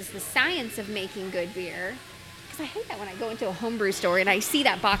that is the science of making good beer. Because I hate that when I go into a homebrew store and I see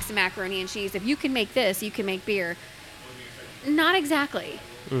that box of macaroni and cheese. If you can make this, you can make beer. Not exactly.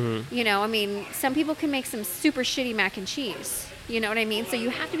 Mm-hmm. I mean, some people can make some super shitty mac and cheese. You know what I mean? So you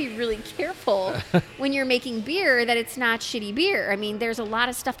have to be really careful when you're making beer that it's not shitty beer. I mean, there's a lot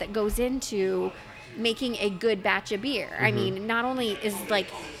of stuff that goes into making a good batch of beer. Mm-hmm. I mean, not only is, like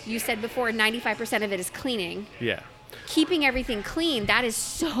you said before, 95% of it is cleaning. Yeah. Keeping everything clean, that is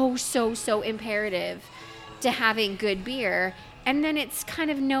so, so, so imperative to having good beer. And then it's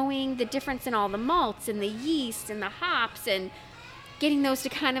kind of knowing the difference in all the malts and the yeast and the hops and getting those to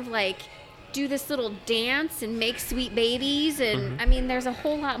kind of like do this little dance and make sweet babies. And I mean, there's a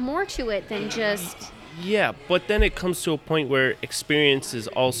whole lot more to it than just... Yeah, but then it comes to a point where experience is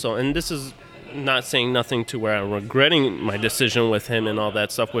also, and this is not saying nothing to where I'm regretting my decision with him and all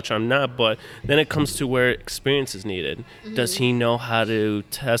that stuff, which I'm not, but then it comes to where experience is needed. Mm-hmm. Does he know how to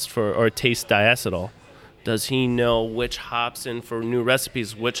test for or taste diacetyl? Does he know which hops, and for new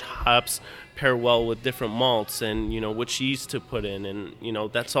recipes, which hops pair well with different malts, and, which yeast to put in,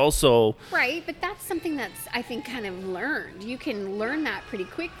 and, that's also... Right, but that's something that's, I think, kind of learned. You can learn that pretty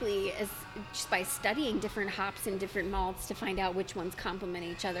quickly just by studying different hops and different malts to find out which ones complement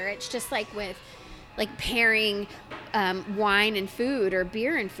each other. It's just like with pairing wine and food or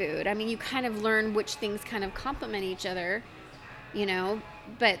beer and food. I mean, you kind of learn which things kind of complement each other,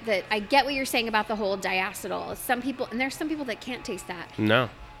 but I get what you're saying about the whole diacetyl. There's some people that can't taste that. No.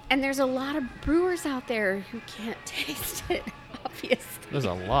 And there's a lot of brewers out there who can't taste it, obviously. There's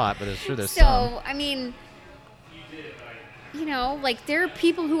a lot, but it's true there's so, some. I mean, there are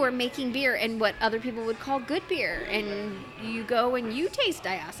people who are making beer and what other people would call good beer. And you go and you taste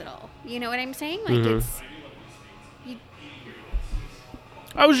diacetyl. You know what I'm saying?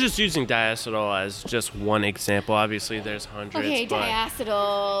 I was just using diacetyl as just one example. Obviously, there's hundreds. Okay,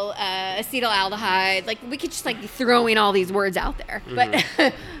 diacetyl, acetaldehyde. We could just be throwing all these words out there. But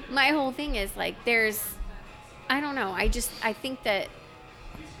my whole thing is I don't know. I think that.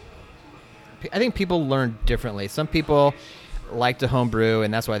 I think people learn differently. Some people like to homebrew,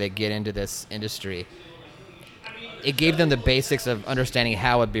 and that's why they get into this industry. It gave them the basics of understanding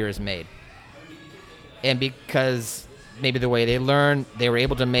how a beer is made. And because maybe the way they learn, they were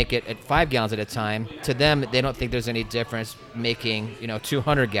able to make it at 5 gallons at a time. To them, they don't think there's any difference making,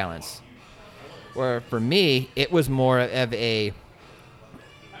 200 gallons. Where for me, it was more of an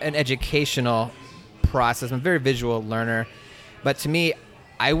educational process. I'm a very visual learner. But to me,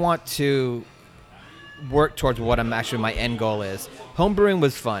 I want to work towards what my end goal is. Home brewing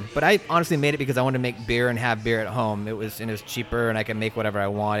was fun, but I honestly made it because I wanted to make beer and have beer at home. It was cheaper, and I could make whatever I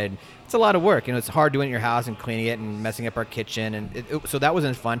wanted. It's a lot of work. It's hard doing it in your house and cleaning it and messing up our kitchen, and so that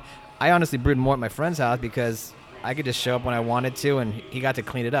wasn't fun. I honestly brewed more at my friend's house because I could just show up when I wanted to, and he got to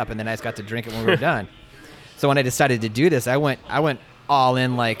clean it up, and then I just got to drink it when we were done. So when I decided to do this, I went all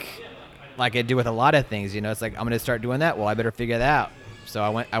in like I do with a lot of things. It's like, I'm going to start doing that. Well, I better figure that out. So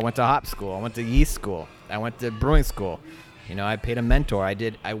I went to hop school. I went to yeast school. I went to brewing school. I paid a mentor.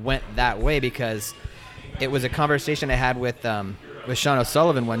 I went that way because it was a conversation I had with Sean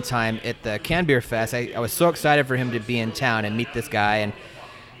O'Sullivan one time at the Can Beer Fest. I was so excited for him to be in town and meet this guy,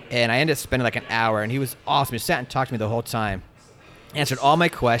 and I ended up spending an hour, and he was awesome. He sat and talked to me the whole time, answered all my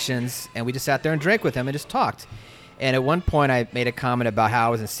questions, and we just sat there and drank with him and just talked. And at one point, I made a comment about how I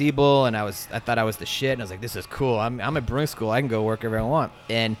was in Siebel, and I thought I was the shit, and I was like, this is cool. I'm at brewing school. I can go work wherever I want.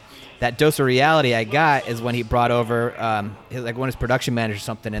 And that dose of reality I got is when he brought over one of his production managers or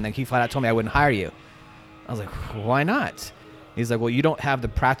something, and then he flat out told me I wouldn't hire you. I was like, why not? He's like, well, you don't have the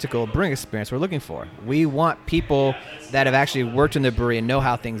practical brewing experience we're looking for. We want people that have actually worked in the brewery and know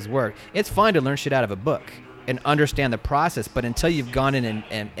how things work. It's fine to learn shit out of a book and understand the process, but until you've gone in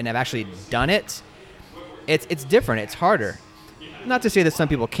and have actually done it, it's different. It's harder. Not to say that some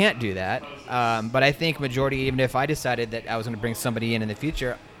people can't do that, but I think majority, even if I decided that I was going to bring somebody in the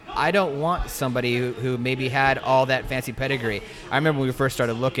future, I don't want somebody who maybe had all that fancy pedigree. I remember when we first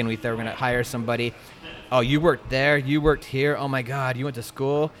started looking, we thought we were going to hire somebody. Oh, you worked there, you worked here. Oh my God, you went to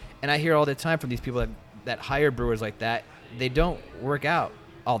school. And I hear all the time from these people that hire brewers like that, they don't work out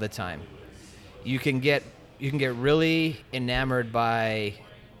all the time. You can get really enamored by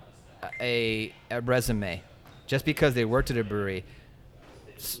a resume just because they worked at a brewery.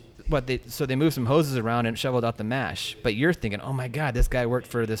 So they moved some hoses around and shoveled out the mash. But you're thinking, oh my God, this guy worked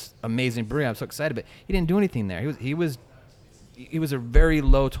for this amazing brewery. I'm so excited, but he didn't do anything there. He was a very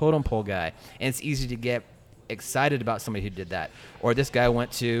low totem pole guy, and it's easy to get excited about somebody who did that. Or this guy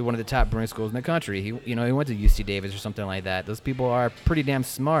went to one of the top brewing schools in the country. He went to UC Davis or something like that. Those people are pretty damn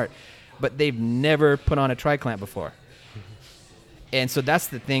smart, but they've never put on a tri-clamp before. And so that's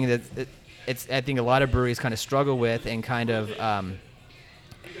the thing that I think a lot of breweries kind of struggle with and kind of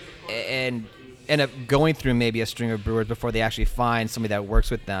and end up going through maybe a string of brewers before they actually find somebody that works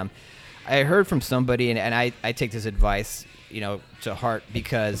with them. I heard from somebody, and I take this advice, to heart,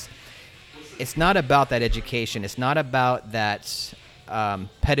 because it's not about that education. It's not about that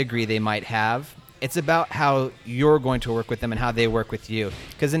pedigree they might have. It's about how you're going to work with them and how they work with you.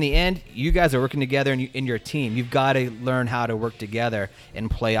 Because in the end, you guys are working together in your team. You've got to learn how to work together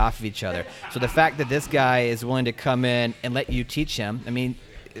and play off of each other. So the fact that this guy is willing to come in and let you teach him, I mean,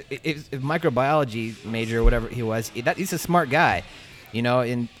 if microbiology major or whatever he was, he's a smart guy,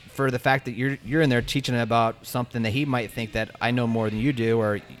 and for the fact that you're in there teaching him about something that he might think that I know more than you do,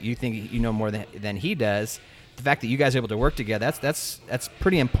 or you think you know more than he does, the fact that you guys are able to work together, that's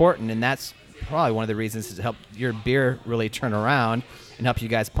pretty important, and that's probably one of the reasons to help your beer really turn around and help you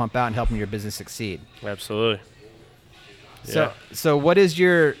guys pump out and helping your business succeed. Absolutely. So what is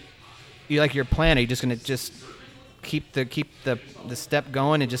your your plan? Are you just gonna just keep the step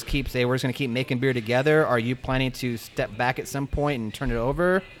going and just say we're just gonna keep making beer together? Are you planning to step back at some point and turn it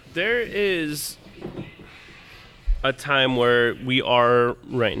over? There is a time where we are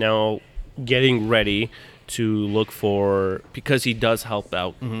right now getting ready to look for, because he does help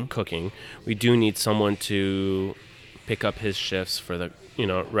out cooking, we do need someone to pick up his shifts for the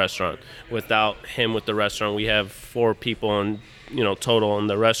restaurant. Without him with the restaurant, we have 4 people total in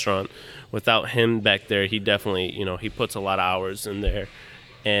the restaurant. Without him back there, he definitely he puts a lot of hours in there,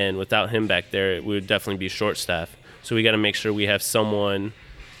 and without him back there, we would definitely be short staffed. So we got to make sure we have someone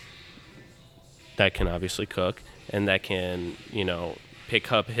that can obviously cook and that can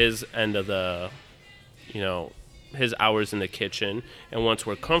pick up his end of the his hours in the kitchen, and once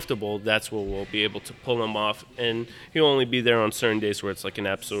we're comfortable, that's where we'll be able to pull him off, and he'll only be there on certain days where it's like an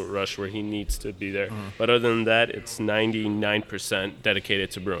absolute rush where he needs to be there. But other than that, it's 99%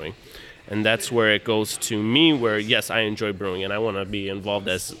 dedicated to brewing, and that's where it goes to me, where yes, I enjoy brewing and I want to be involved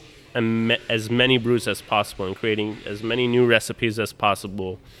as many brews as possible and creating as many new recipes as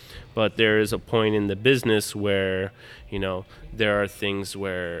possible. But there is a point in the business where, there are things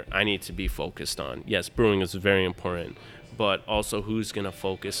where I need to be focused on. Yes, brewing is very important, but also who's going to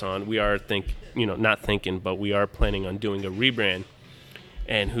focus on. We are but we are planning on doing a rebrand.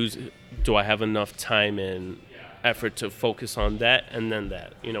 And do I have enough time and effort to focus on that and then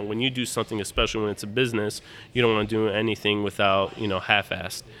that? When you do something, especially when it's a business, you don't want to do anything without,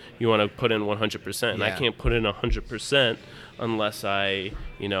 half-assed. You want to put in 100%. And I can't put in 100% unless I,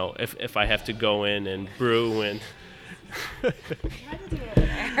 if I have to go in and brew and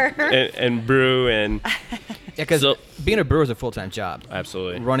and brew and because being a brewer is a full-time job.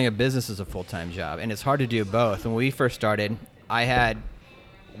 Absolutely. Running a business is a full-time job, and it's hard to do both. When we first started, I had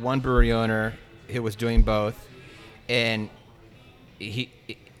one brewery owner who was doing both, and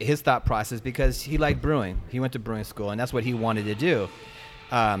his thought process, because he liked brewing, he went to brewing school, and that's what he wanted to do.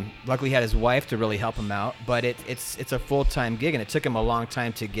 Luckily, he had his wife to really help him out, but it's a full-time gig, and it took him a long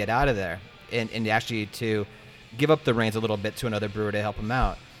time to get out of there and actually to give up the reins a little bit to another brewer to help him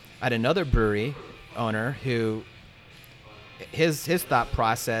out. I had another brewery owner who his thought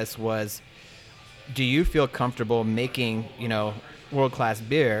process was, do you feel comfortable making world-class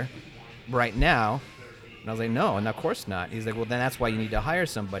beer right now? And I was like, no, and of course not. He's like, well, then that's why you need to hire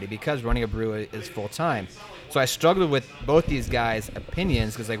somebody, because running a brewery is full-time. So I struggled with both these guys'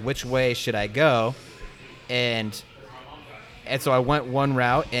 opinions, because which way should I go? And so I went one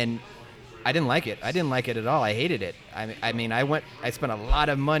route, and I didn't like it. I didn't like it at all. I hated it. I spent a lot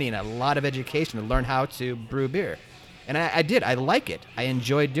of money and a lot of education to learn how to brew beer. And I did. I like it. I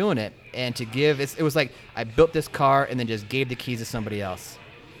enjoyed doing it. And to give, it was like I built this car and then just gave the keys to somebody else.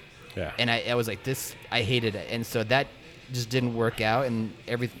 Yeah. And I was like, I hated it. And so that just didn't work out. And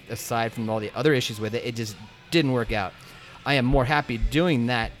aside from all the other issues with it, it just didn't work out. I am more happy doing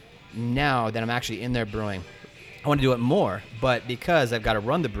that now that I'm actually in there brewing. I want to do it more, but because I've got to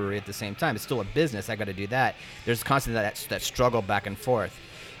run the brewery at the same time, it's still a business. I got to do that. There's constantly that struggle back and forth.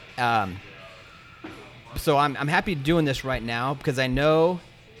 So I'm happy doing this right now, because I know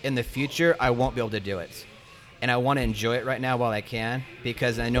in the future I won't be able to do it, and I want to enjoy it right now while I can,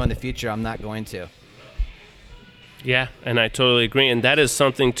 because I know in the future I'm not going to. Yeah, and I totally agree. And that is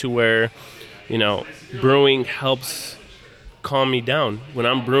something to where, brewing helps calm me down. When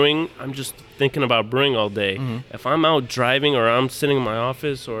I'm brewing, I'm just thinking about brewing all day. Mm-hmm. If I'm out driving or I'm sitting in my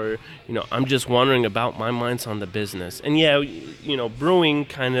office or, I'm just wandering about, my mind's on the business. And yeah, brewing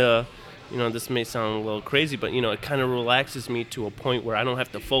kind of, this may sound a little crazy, but, it kind of relaxes me to a point where I don't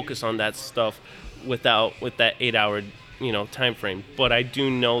have to focus on that stuff with that 8-hour, time frame. But I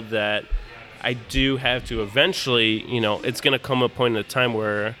do know that I do have to eventually, it's going to come a point in a time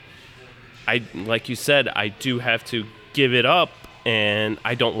where like you said, I do have to give it up, and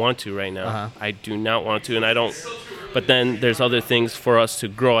I don't want to right now. Uh-huh. I do not want to, and I don't. But then there's other things for us to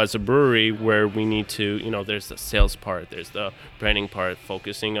grow as a brewery where we need to, there's the sales part, there's the branding part,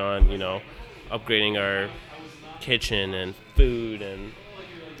 focusing on, upgrading our kitchen and food and,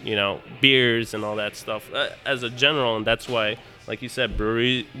 beers and all that stuff as a general. And that's why, like you said,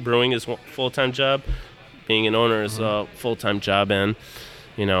 brewing is a full-time job. Being an owner is a full-time job, and,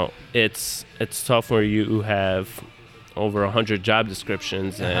 it's tough where you have over 100 job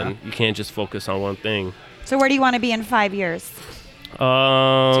descriptions, and you can't just focus on one thing. So where do you want to be in 5 years?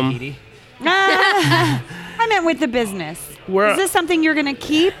 Tahiti. I meant with the business. Is this something you're going to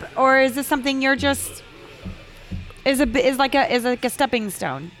keep, or is this something you're just is like a stepping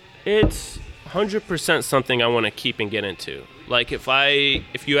stone? It's 100% something I want to keep and get into. Like if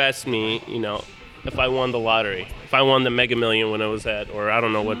you ask me, if I won the lottery, if I won the Mega Million when I was at, or I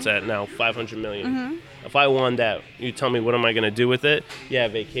don't know what's at now, 500 million. If I won that, you tell me what am I going to do with it? Yeah,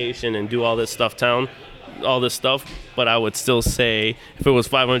 vacation and do all this stuff, all this stuff. But I would still say if it was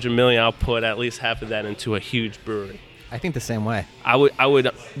 500 million, I'll put at least half of that into a huge brewery. I think the same way. I would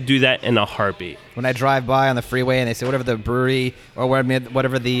do that in a heartbeat. When I drive by on the freeway and they say whatever the brewery or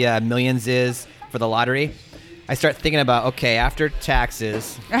whatever the millions is for the lottery, I start thinking about, okay, after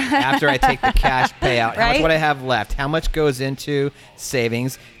taxes, after I take the cash payout, how much would I have left? How much goes into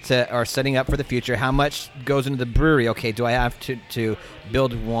savings or setting up for the future? How much goes into the brewery? Okay, do I have to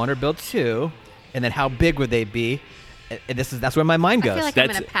build one or build two? And then how big would they be? And that's where my mind goes. I feel like I'm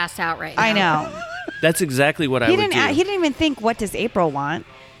going to pass out right now. I know. That's exactly what I would do. He didn't even think, what does April want?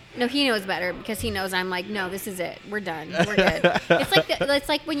 No, he knows better because he knows I'm like, no, this is it. We're done. We're good. It's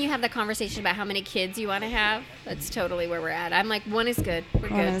like when you have the conversation about how many kids you want to have. That's totally where we're at. I'm like, one is good. We're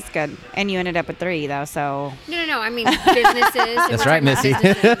good. One is good. And you ended up with 3, though, so. No. I mean, businesses. That's right, Missy. No.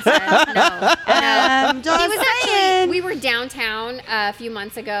 He was actually, we were downtown a few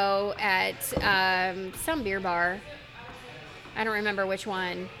months ago at some beer bar. I don't remember which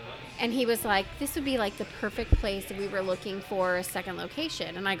one. And he was like, this would be like the perfect place if we were looking for a second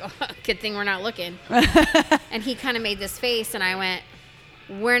location. And I go, good thing we're not looking. And he kind of made this face, and I went,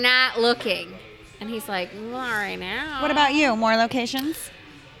 we're not looking. And he's like, well, all right now. What about you? More locations?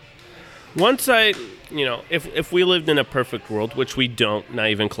 Once if we lived in a perfect world, which we don't, not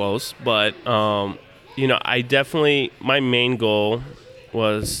even close, but, I definitely, my main goal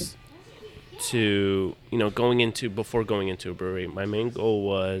was to, before going into a brewery, my main goal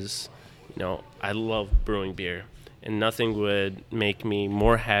was, I love brewing beer, and nothing would make me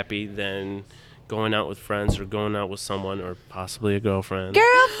more happy than going out with friends or going out with someone or possibly a girlfriend.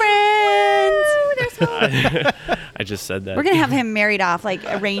 There's hope. I just said that. We're going to have him married off, like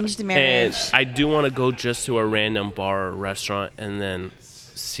arranged marriage. And I do want to go just to a random bar or restaurant and then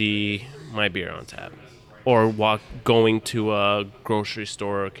see my beer on tap. Or going to a grocery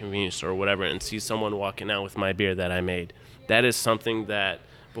store or convenience store or whatever and see someone walking out with my beer that I made. That is something that,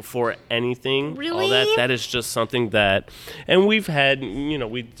 before anything, really? All that is just something that, and we've had,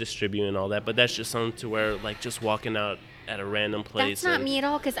 we distribute and all that, but that's just something to where, like, just walking out at a random place. That's not me at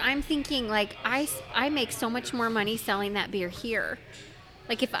all, because I'm thinking, like, I make so much more money selling that beer here.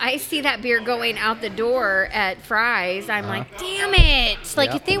 Like, if I see that beer going out the door at Fry's, I'm like, damn it.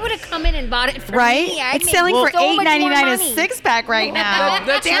 Like, if they would have come in and bought it for me, I'd it's selling for $8.99 a $6 6-pack right now.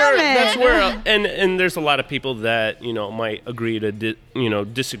 That's where, and there's a lot of people that, might agree to,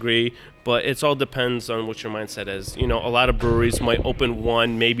 disagree, but it all depends on what your mindset is. A lot of breweries might open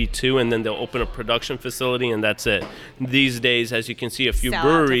 1, maybe 2, and then they'll open a production facility, and that's it. These days, as you can see, a few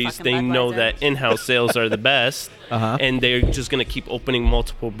breweries, they know that in-house sales are the best, and they're just going to keep opening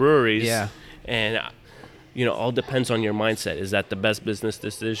multiple breweries. Yeah. And, all depends on your mindset. Is that the best business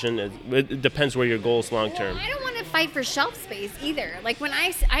decision? It depends where your goals long-term. I don't want to fight for shelf space either. Like, when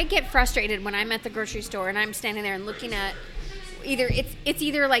I get frustrated when I'm at the grocery store and I'm standing there and looking at it's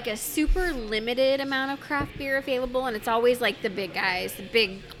either like a super limited amount of craft beer available, and it's always like the big guys.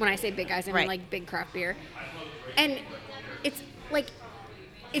 When I say big guys, I mean like big craft beer, and it's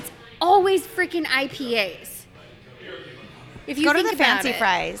always freaking IPAs. If you go think to the about Fancy it.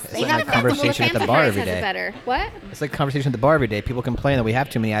 Fries. They have a conversation at the bar every day. Better. What? It's like a conversation at the bar every day. People complain that we have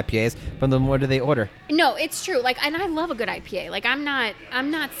too many IPAs, but then what do they order? No, it's true. Like, and I love a good IPA. Like, I'm not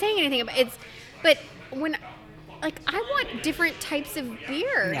saying anything about it. But when, like, I want different types of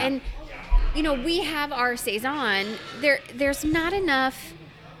beer, and we have our saison. There's not enough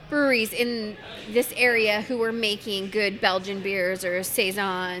breweries in this area who are making good Belgian beers or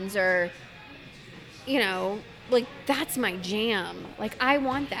saisons or, like, that's my jam. Like, I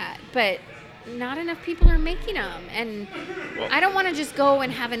want that, but not enough people are making them, and I don't want to just go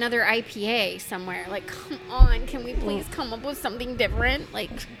and have another IPA somewhere. Like, come on, can we please come up with something different? Like,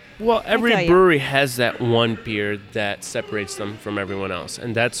 well, every brewery has that one beer that separates them from everyone else,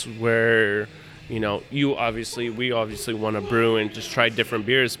 and that's where we obviously want to brew and just try different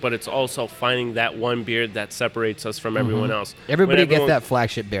beers, but it's also finding that one beer that separates us from everyone else. Everybody gets that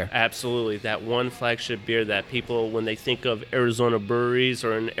flagship beer. Absolutely. That one flagship beer that people, when they think of Arizona breweries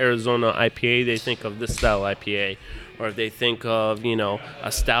or an Arizona IPA, they think of this style IPA. Or if they think of,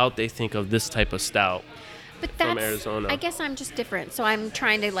 a stout, they think of this type of stout. But that's, from Arizona. I guess I'm just different, so I'm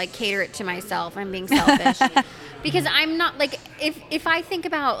trying to, like, cater it to myself. I'm being selfish. Because I'm not, like, if I think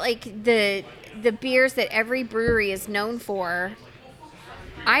about, like, the beers that every brewery is known for,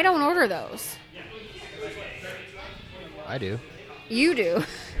 I don't order those. I do. You do.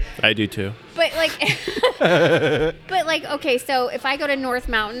 I do too. But okay, so if I go to North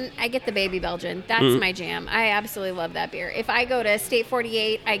Mountain, I get the Baby Belgian. That's my jam. I absolutely love that beer. If I go to State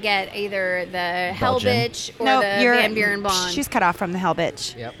 48, I get either the Hell Bitch or the Van Buren Blonde. She's cut off from the Hell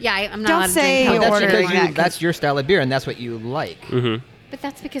Bitch. Yep. Yeah, I'm not Don't allowed to say drink Hell you're Bitch. ordering that's your style of beer, and that's what you like. Mm-hmm. But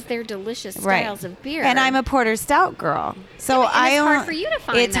that's because they're delicious Right. styles of beer. And I'm a porter stout girl. So but it's hard for you to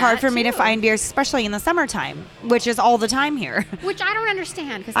find It's hard that, for me to too. find beers, especially in the summertime, which is all the time here. Which I don't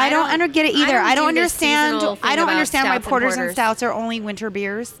understand. Cause I don't get it either. I don't do this seasonal understand. thing I don't about understand why stouts porters and stouts are only winter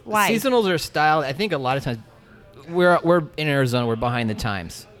beers. Why? Seasonals are style. I think a lot of times we're in Arizona. We're behind the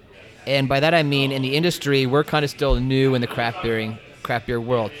times, and by that I mean in the industry we're kind of still new in the craft beer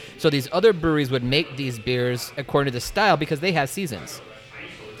world. So these other breweries would make these beers according to the style because they have seasons.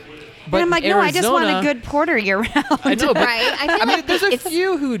 But I'm like, no, I just want a Arizona- good porter year round. I know, but Right? I feel like there's a it's-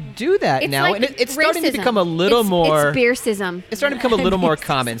 few who do that It's now, like and it's starting to racism. become a little more. It's beersism. It's starting to become a little more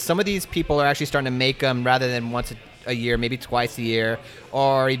common. Some of these people are actually starting to make them rather than once a year, maybe twice a year,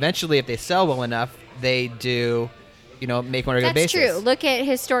 or eventually, if they sell well enough, they do, make one on a regular That's basis. true. Look at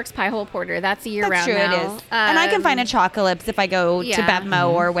Historic's Pie Hole Porter. That's a year That's round true, now. it is. And I can find a Chocolates if I go to Yeah.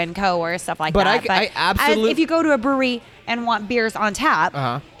 Bevmo or Winco or stuff like But that. I absolutely- if you go to a brewery and want beers on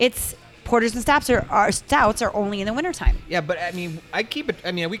tap, it's porters and stouts are only in the wintertime. Yeah, but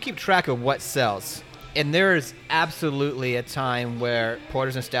we keep track of what sells. And there is absolutely a time where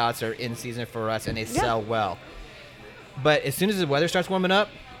porters and stouts are in season for us and they sell well. But as soon as the weather starts warming up,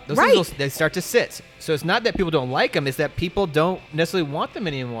 those things they start to sit. So it's not that people don't like them; it's that people don't necessarily want them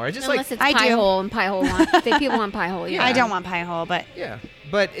anymore. It's just Unless I it's Pie do. Hole and Pie Hole people want Pie Hole. Yeah. I don't want Pie Hole, but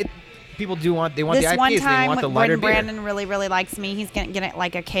but people do want the this IPAs. one They time want the when lighter beer. Brandon really, really likes me, he's gonna get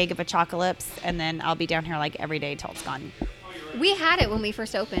like a keg of a Chocolates, and then I'll be down here like every day till it's gone. We had it when we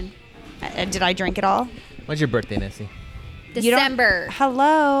first opened. Did I drink it all? When's your birthday, Missy? You don't- December.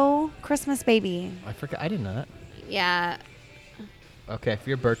 Hello, Christmas baby. I forgot. I didn't know that. Yeah. Okay, for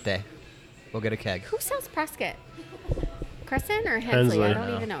your birthday, we'll get a keg. Who sells Prescott? Crescent or Hensley? Hensley. I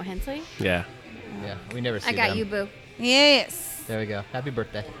don't even know. Hensley? Yeah. Yeah, we never see I got them. you, boo. Yes. There we go. Happy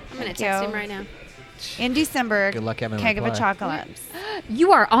birthday. I'm going to Thank text you. him right now. In December, Good luck having a keg of a reply. Chocolates.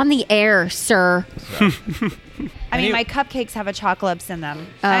 You are on the air, sir. I mean, my cupcakes have a Chocolates in them.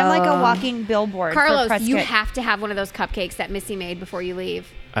 I'm like a walking billboard for Carlos, Prescott. you have to have one of those cupcakes that Missy made before you leave.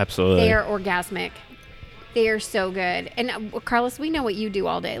 Absolutely. They are orgasmic. They are so good. And Carlos, we know what you do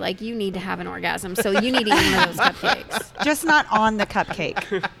all day. Like, you need to have an orgasm, so you need to eat one of those cupcakes. Just not on the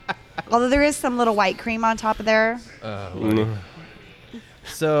cupcake. Although there is some little white cream on top of there.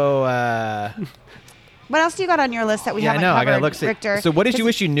 So, What else do you got on your list that we yeah, I haven't know. covered, I gotta look. Richter? So, what did you 'Cause-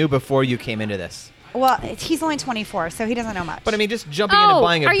 wish you knew before you came into this? Well, he's only 24, so he doesn't know much. But I mean, just jumping into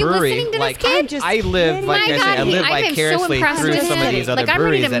buying a are you brewery, listening to this like kid? I'm just I live, kidding. like My I God, say, I live I am so vicariously impressed through with some of him. these other Like, I'm ready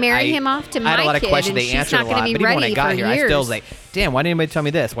breweries to that marry I him off to I had a my lot of kid, questions and they she's answered not a gonna lot. be But even when I ready got for here, I still was years. like, damn, why didn't anybody tell me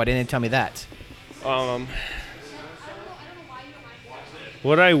this? Why didn't they tell me that?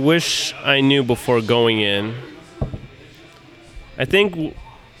 What I wish I knew before going in, I think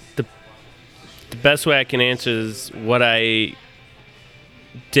the best way I can answer is what I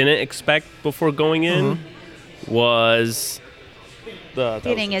didn't expect before going in was that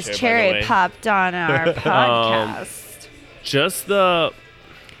getting was his the chair, by the cherry way. popped on our podcast. Just how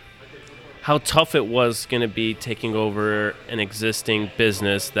tough it was going to be taking over an existing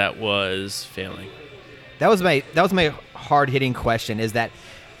business that was failing. That was my hard hitting question. Is that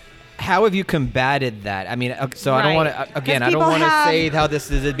how have you combated that? I mean, so I don't want to again. I don't people want to have- say how this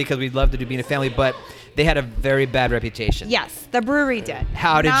is it because we love the Dubina family, but they had a very bad reputation. Yes, the brewery did.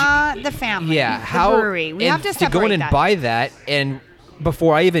 How did you- Not the family. Yeah, the how brewery. We and have to to separate go in and that. buy that, and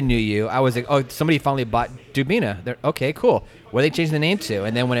before I even knew you, I was like, oh, somebody finally bought Dubina. They're, okay, cool. What are they changing the name to?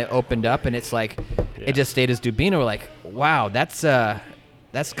 And then when it opened up and it's like, it just stayed as Dubina, we're like, wow, that's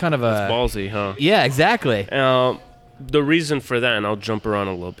kind of a Ballsy, huh? Yeah, exactly. The reason for that, and I'll jump around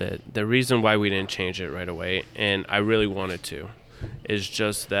a little bit, the reason why we didn't change it right away, and I really wanted to, is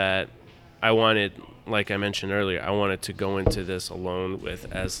just that I wanted, like I mentioned earlier, I wanted to go into this alone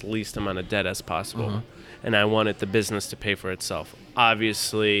with as least amount of debt as possible. And I wanted the business to pay for itself.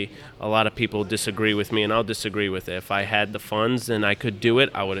 Obviously, a lot of people disagree with me, and I'll disagree with it. If I had the funds and I could do it,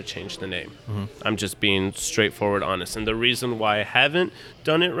 I would have changed the name. I'm just being straightforward, honest. And the reason why I haven't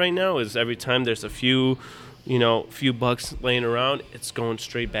done it right now is every time there's a few bucks laying around, it's going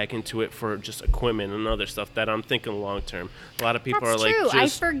straight back into it for just equipment and other stuff that I'm thinking long term. A lot of people That's are like, true. I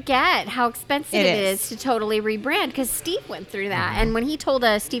just forget how expensive It it is. is to totally rebrand because Steve went through that. And when he told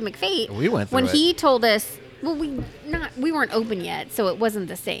us, Steve McFate, We went through when it. he told us Well, we weren't open yet, so it wasn't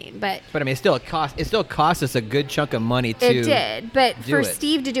the same. But I mean, it still cost us a good chunk of money to. It did, but for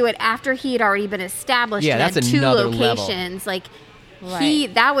Steve to do it after he had already been established and that's had 2 another locations, level.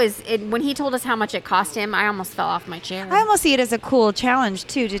 that was it. When he told us how much it cost him, I almost fell off my chair. I almost see it as a cool challenge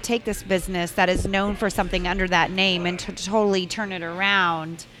too, to take this business that is known for something under that name and to totally turn it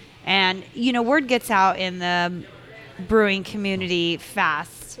around. And word gets out in the brewing community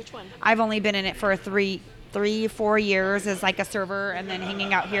fast. Which one? I've only been in it for 4 years as like a server, and then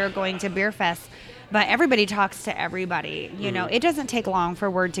hanging out here, going to Beer Fest. But everybody talks to everybody. It doesn't take long for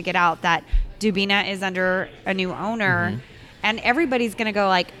word to get out that Dubina is under a new owner, and everybody's gonna go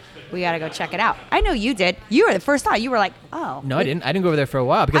like, we gotta go check it out. I know you did. You were the first thought. You were like, oh. No, I didn't. I didn't go over there for a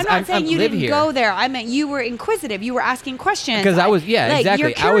while because I'm not saying you live didn't here. go there. I meant you were inquisitive. You were asking questions. Because I was, exactly.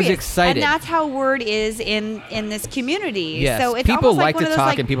 You're I was curious. excited. And that's how word is in this community. Yes. So it's people almost like one to of those,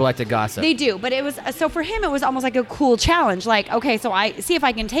 talk and people like to gossip. They do, but it was so for him. It was almost like a cool challenge. Like, okay, so I see if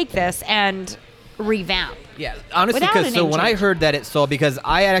I can take this and revamp. Yeah, honestly, Without a because name when I change. heard that it sold, because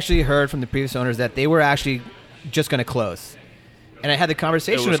I had actually heard from the previous owners that they were actually just going to close, and I had the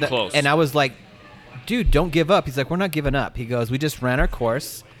conversation with them, and I was like, "Dude, don't give up." He's like, "We're not giving up." He goes, "We just ran our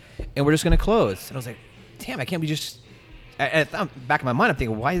course, and we're just going to close." And I was like, "Damn, I can't be just." At the back of my mind, I'm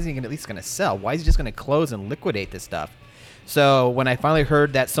thinking, why is he at least going to sell? Why is he just going to close and liquidate this stuff? So when I finally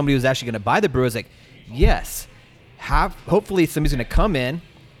heard that somebody was actually going to buy the brew, I was like, yes, hopefully somebody's going to come in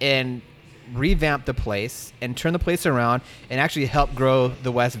and revamp the place and turn the place around and actually help grow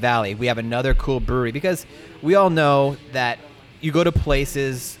the West Valley. We have another cool brewery because we all know that you go to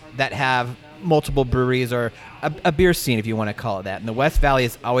places that have multiple breweries or a beer scene, if you want to call it that. And the West Valley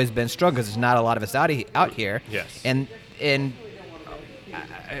has always been strong because there's not a lot of us out here. Yes. And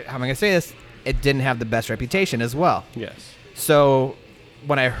how am I going to say this? It didn't have the best reputation as well. Yes. So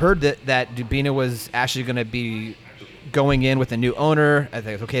when I heard that Dubina was actually going to be going in with a new owner, I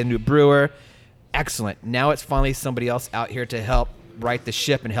think, okay, a new brewer, excellent. Now it's finally somebody else out here to help right the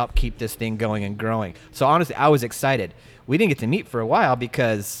ship and help keep this thing going and growing. So honestly, I was excited. We didn't get to meet for a while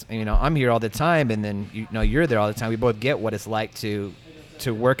because, I'm here all the time, and then, you're there all the time. We both get what it's like to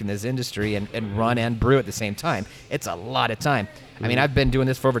work in this industry and run and brew at the same time. It's a lot of time. I mean, I've been doing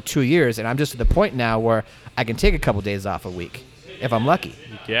this for over 2 years, and I'm just at the point now where I can take a couple days off a week if I'm lucky.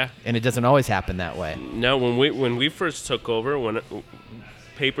 Yeah. And it doesn't always happen that way. No, when we first took over, when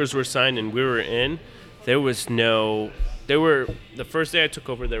papers were signed and we were in, the first day I took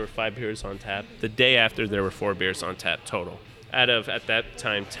over, there were 5 beers on tap. The day after, there were 4 beers on tap total, out of, at that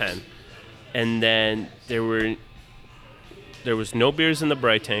time, 10. And then there was no beers in the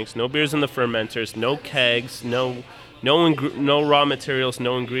bright tanks, no beers in the fermenters, no kegs, no raw materials,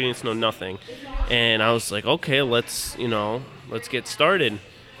 no ingredients, no nothing. And I was like, okay, let's get started.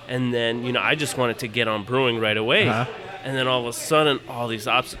 And then, I just wanted to get on brewing right away. Uh-huh. And then all of a sudden, all these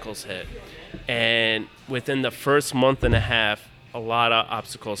obstacles hit. And within the first month and a half, a lot of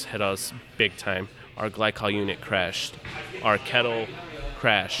obstacles hit us big time. Our glycol unit crashed. Our kettle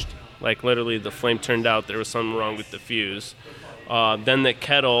crashed. Like, literally, the flame turned out. There was something wrong with the fuse. Then the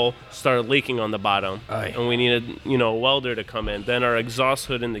kettle started leaking on the bottom. Aye. And we needed, a welder to come in. Then our exhaust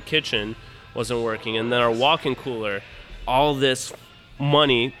hood in the kitchen wasn't working. And then our walk-in cooler, all this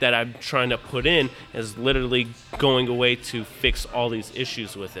money that I'm trying to put in is literally going away to fix all these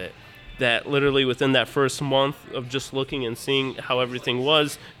issues with it. That literally within that first month of just looking and seeing how everything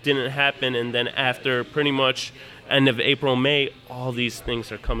was, didn't happen. And then after pretty much end of April, May, all these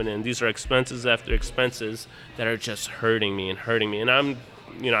things are coming in. These are expenses after expenses that are just hurting me. And I'm,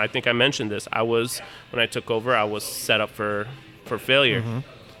 I think I mentioned this. When I took over, I was set up for failure. Mm-hmm.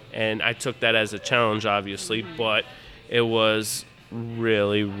 And I took that as a challenge, obviously, but it was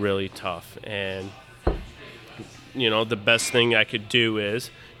really, really tough. And, the best thing I could do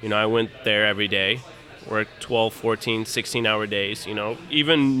is, I went there every day, worked 12, 14, 16-hour days.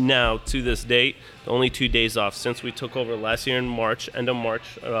 Even now, to this date, the only 2 days off since we took over last year in March, end of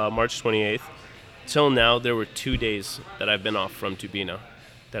March, March 28th, till now, there were 2 days that I've been off from Dubina,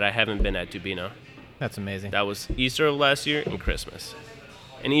 that I haven't been at Dubina. That's amazing. That was Easter of last year and Christmas.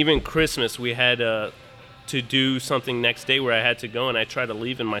 And even Christmas, we had to do something next day where I had to go, and I tried to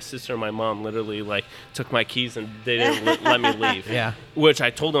leave, and my sister and my mom literally took my keys and they didn't let me leave. Yeah. Which I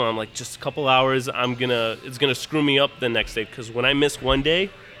told them, I'm like, just a couple hours, it's gonna screw me up the next day, because when I miss one day,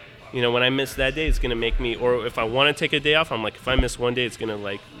 when I miss that day, it's gonna make me, or if I want to take a day off, I'm like, if I miss one day, it's gonna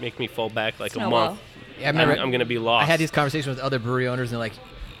make me fall back a month. Yeah, I remember I'm gonna be lost. I had these conversations with other brewery owners, and they're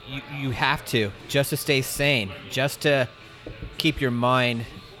like, you have to, just to stay sane, just to keep your mind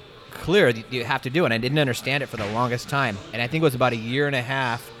clear, you have to do it. And I didn't understand it for the longest time. And I think it was about a year and a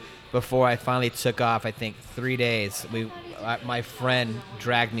half before I finally took off, I think 3 days, my friend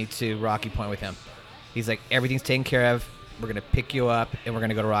dragged me to Rocky Point with him. He's like, everything's taken care of. We're going to pick you up, and we're going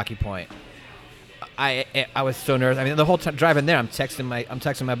to go to Rocky Point. I was so nervous. I mean, the whole time driving there, I'm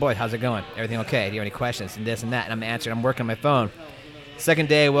texting my boy, how's it going? Everything okay? Do you have any questions? And this and that. And I'm answering. I'm working on my phone. Second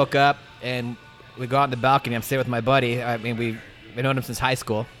day, I woke up, and we go out on the balcony. I'm sitting with my buddy. I mean, we've known him since high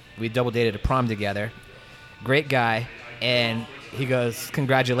school. We double dated at prom together. Great guy. And he goes,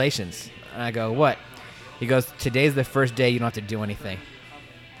 congratulations. And I go, what? He goes, today's the first day you don't have to do anything.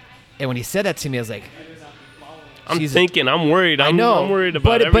 And when he said that to me, I was like, I'm worried. I know. I'm worried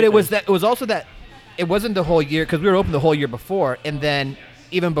about everything. But it was also that it wasn't the whole year, because we were open the whole year before. And then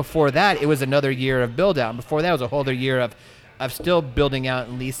even before that, it was another year of build out. And before that, it was a whole other year of still building out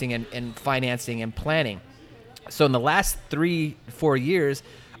and leasing and financing and planning. So in the last 3-4 years,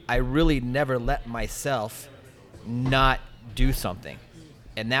 I really never let myself not do something.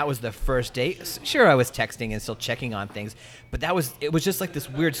 And that was the first day. Sure, I was texting and still checking on things, but it was just like this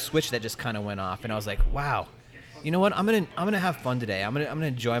weird switch that just kind of went off. And I was like, wow, you know what? I'm gonna have fun today. I'm gonna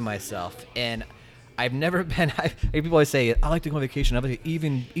enjoy myself. And I've never been. People always say I like to go on vacation. I like to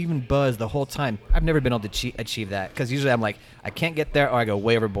even buzz the whole time. I've never been able to achieve that, because usually I'm like, I can't get there, or I go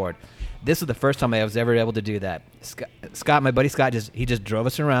way overboard. This is the first time I was ever able to do that. Scott, my buddy Scott, he just drove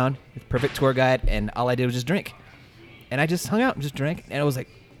us around. He's a perfect tour guide, and all I did was just drink. And I just hung out and just drank, and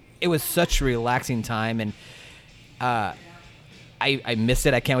it was such a relaxing time, and I miss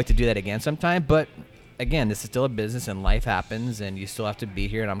it. I can't wait to do that again sometime. But again, this is still a business, and life happens, and you still have to be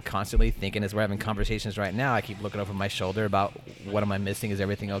here. And I'm constantly thinking, as we're having conversations right now, I keep looking over my shoulder about what am I missing? Is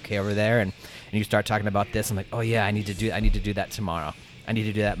everything okay over there? And you start talking about this, I'm like, oh yeah, I need to do that tomorrow. I need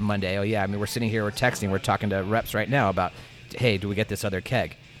to do that Monday. Oh yeah, I mean, we're sitting here, we're texting, we're talking to reps right now about, hey, do we get this other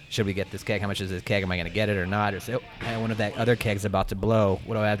keg? Should we get this keg? How much is this keg? Am I going to get it or not? Or say, oh, one of that other keg's about to blow.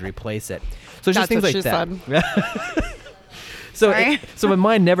 What do I have to replace it? So it's just things like that. So my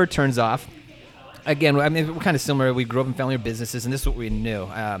mind never turns off. Again, I mean, we're kind of similar. We grew up in family businesses, and this is what we knew.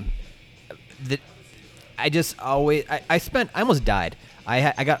 I almost died.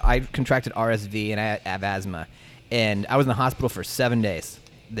 I contracted RSV, and I have asthma, and I was in the hospital for 7 days.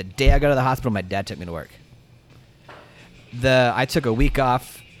 The day I got to the hospital, my dad took me to work. I took a week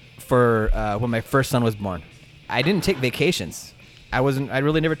off for when my first son was born. I didn't take vacations. I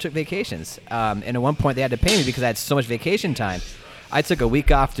really never took vacations. And at one point they had to pay me because I had so much vacation time. I took a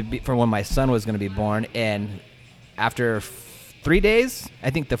week off for when my son was going to be born, and after 3 days, I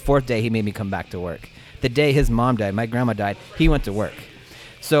think the 4th day, he made me come back to work. The day his mom died, my grandma died, he went to work.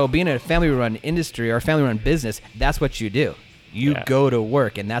 So being in a family-run industry or a family-run business, that's what you do. You go to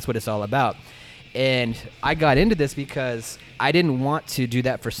work, and that's what it's all about. And I got into this because I didn't want to do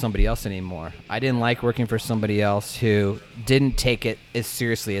that for somebody else anymore. I didn't like working for somebody else who didn't take it as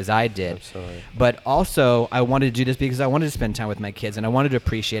seriously as I did. Absolutely. But also, I wanted to do this because I wanted to spend time with my kids, and I wanted to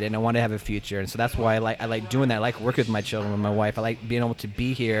appreciate it, and I wanted to have a future. And so that's why I like doing that. I like working with my children, with my wife. I like being able to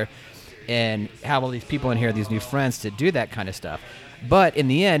be here and have all these people in here, these new friends, to do that kind of stuff. But in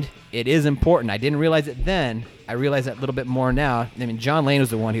the end, it is important. I didn't realize it then. I realize that a little bit more now. I mean, John Lane was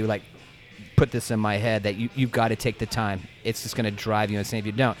the one who put this in my head that you've got to take the time. It's just going to drive you insane if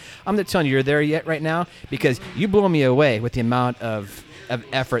you don't. I'm not telling you you're there yet right now, because you blow me away with the amount of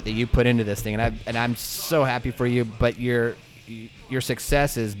effort that you put into this thing, and I'm so happy for you. But your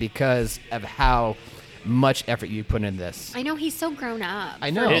success is because of how much effort you put into this. I know, he's so grown up. I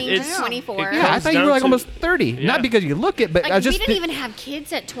know. He's 24. Yeah, I thought you were almost 30. Yeah. Not because you look it, but we didn't even have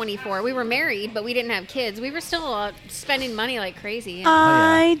kids at 24. We were married, but we didn't have kids. We were still spending money like crazy. Yeah.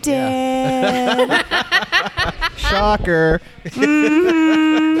 I did. Yeah. Shocker.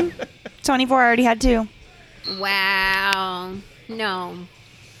 Mm-hmm. 24, I already had 2. Wow. No.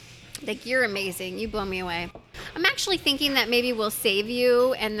 You're amazing. You blow me away. I'm actually thinking that maybe we'll save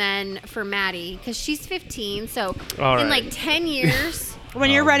you and then for Maddie, because she's 15. So in 10 years, when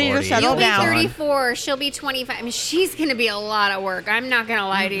you're ready to settle down, you'll be 34. She'll be 25. I mean, she's going to be a lot of work. I'm not going to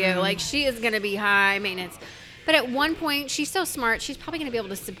lie to you. She is going to be high maintenance. But at one point, she's so smart, she's probably going to be able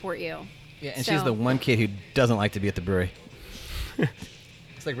to support you. Yeah, and she's the one kid who doesn't like to be at the brewery.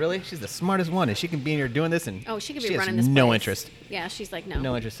 It's really? She's the smartest one, and she can be in here doing this, and she could be running this place. No interest. Yeah, she's like, no.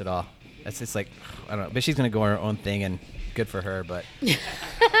 No interest at all. That's just I don't know. But she's going to go on her own thing, and good for her, but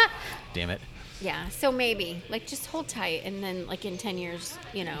damn it. Yeah, so maybe. Just hold tight, and then, in 10 years,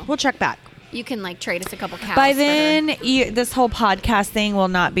 we'll check back. You can, trade us a couple cows. By then, this whole podcast thing will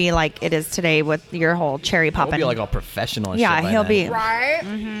not be like it is today with your whole cherry popping. He'll be, all professional and shit by he'll then. be. Right?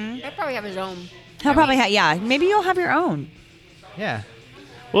 Mm-hmm. He'll probably have his own. He'll probably have, yeah. Maybe you'll have your own. Yeah.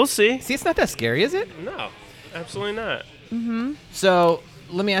 We'll see. See, it's not that scary, is it? No, absolutely not. Mm-hmm. So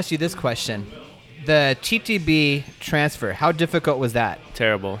let me ask you this question. The TTB transfer, how difficult was that?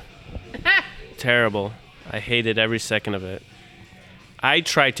 Terrible. Terrible. I hated every second of it. I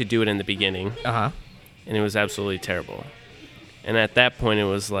tried to do it in the beginning, Uh-huh. and it was absolutely terrible. And at that point, it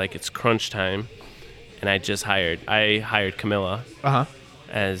was like, it's crunch time, and I hired Camilla Uh-huh.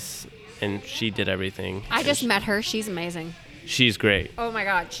 and she did everything. I just met her. She's amazing. She's great. Oh my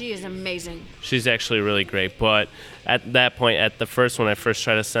God, she is amazing. She's actually really great. But at that point, at the first when I first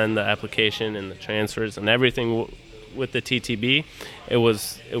tried to send the application and the transfers and everything with the TTB, it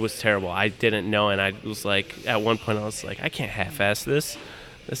was terrible. I didn't know, and I was like, at one point, I was like, I can't half-ass this.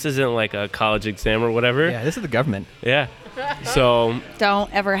 This isn't like a college exam or whatever. Yeah, this is the government. Yeah. So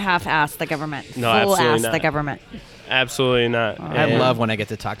Don't ever half-ass the government. No, absolutely Full-ass not. the government. absolutely not. I love when I get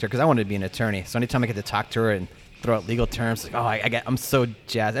to talk to her because I wanted to be an attorney. So anytime I get to talk to her and throw out legal terms, like, I'm so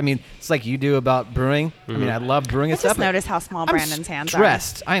jazzed. I mean, it's like you do about brewing. I mean, I love brewing I and stuff. just noticed how small Brandon's hands are.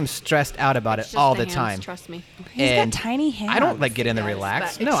 Stressed. I am stressed out about It's it just all the the hands, time. Trust me. He's And got tiny hands. I don't like get in the Yes,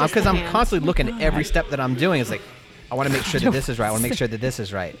 relax. but No, it's just because the I'm hands. constantly looking at every step that I'm doing. It's like I want to make sure that this is right. I want to make sure that this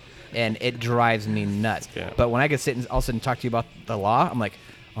is right, and it drives me nuts. Yeah. But when I get sit and all of a sudden talk to you about the law, I'm like,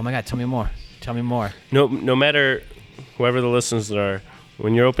 oh my God, tell me more. Tell me more. No matter whoever the listeners are,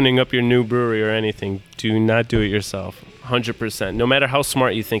 when you're opening up your new brewery or anything, do not do it yourself. 100%. No matter how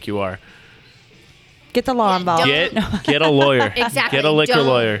smart you think you are, Get the law involved. get a lawyer. Exactly. Get a liquor Don't-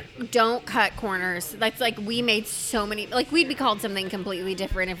 lawyer. Don't cut corners. That's like we made so many. Like we'd be called something completely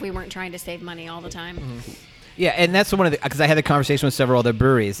different if we weren't trying to save money all the time. Yeah, and that's one of the because I had a conversation with several other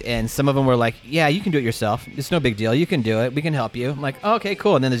breweries, and some of them were like, "Yeah, you can do it yourself. It's no big deal. You can do it. We can help you." I'm like, oh, "Okay,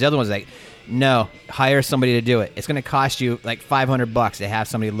 cool." And then there's the other ones like, "No, hire somebody to do it. It's going to cost you like $500 to have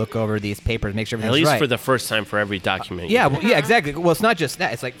somebody look over these papers, make sure At everything's least right." for the first time for every document. Yeah, well, yeah, exactly. Well, it's not just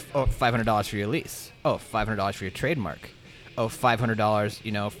that. It's like $500 for your lease. Oh, $500 for your trademark. Oh,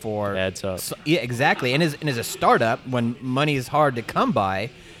 $500, for Adds up. yeah, exactly. And as a startup, when money is hard to come by,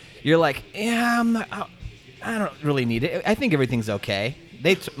 you're like, yeah, I don't really need it. I think everything's okay.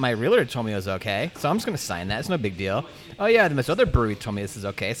 My realtor told me it was okay, so I'm just gonna sign that. It's no big deal. Oh yeah, then this other brewery told me this is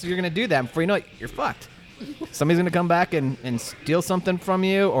okay, so you're gonna do that. And before you know it, you're fucked. Somebody's gonna come back and steal something from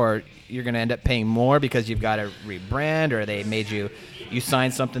you, or you're gonna end up paying more because you've got to rebrand, or they made you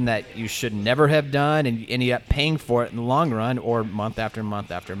sign something that you should never have done, and you ended up paying for it in the long run, or month after month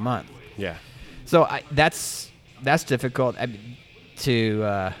after month. Yeah. So that's difficult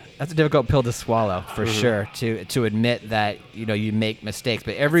that's a difficult pill to swallow for sure. To admit that you make mistakes,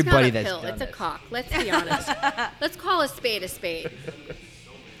 but everybody it's not a that's pill. done It's a it. cock. Let's be honest. Let's call a spade a spade.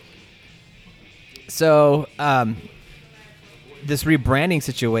 So this rebranding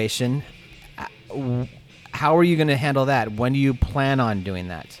situation, how are you going to handle that? When do you plan on doing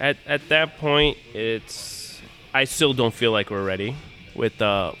that? At that point, I still don't feel like we're ready with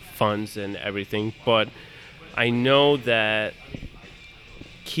the funds and everything, but I know that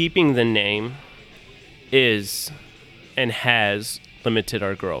keeping the name is and has limited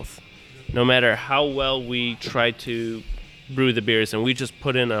our growth. No matter how well we try to brew the beers, and we just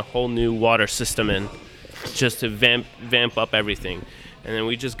put in a whole new water system in just to vamp up everything. And then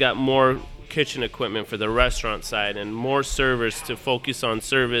we just got more kitchen equipment for the restaurant side and more servers to focus on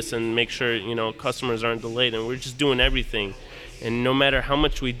service and make sure, customers aren't delayed. And we're just doing everything. And no matter how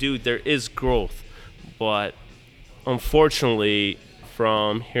much we do, there is growth. But unfortunately,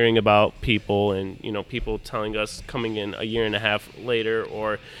 from hearing about people and people telling us coming in a year and a half later,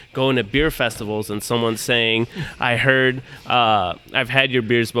 or going to beer festivals and someone saying, I heard I've had your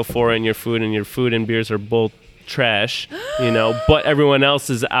beers before, and your food and beers are both trash, but everyone else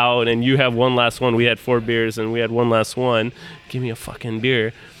is out and you have one last one. We had 4 beers and we had one last one. Give me a fucking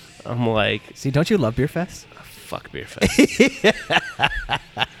beer. I'm like, See, don't you love Beer Fest? fuck Beer Fest.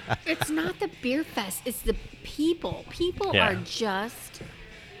 It's not the beer fest. It's the people. People Yeah. are just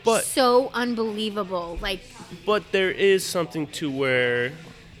But so unbelievable. Like, But there is something to where,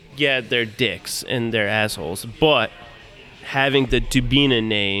 yeah, they're dicks and they're assholes, but having the Dubina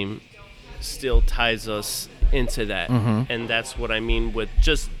name still ties us into that. And that's what I mean with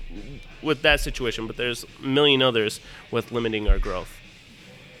that situation. But there's a million others with limiting our growth.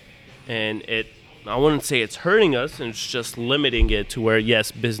 And I wouldn't say it's hurting us, it's just limiting it to where,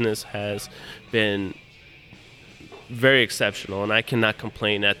 yes, business has been very exceptional, and I cannot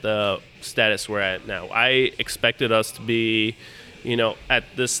complain at the status we're at now. I expected us to be, at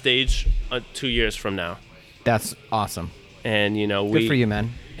this stage 2 years from now. That's awesome. And, Good for you,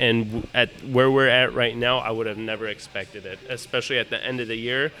 man. And at where we're at right now, I would have never expected it, especially at the end of the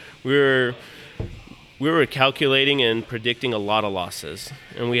year. We were calculating and predicting a lot of losses,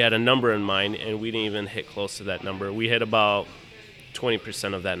 and we had a number in mind, and we didn't even hit close to that number. We hit about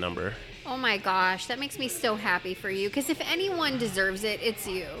 20% of that number. Oh my gosh, that makes me so happy for you. Because if anyone deserves it, it's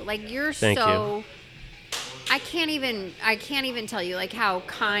you. Like you're Thank you. I can't even tell you like how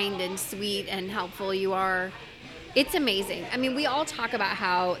kind and sweet and helpful you are. It's amazing. I mean, we all talk about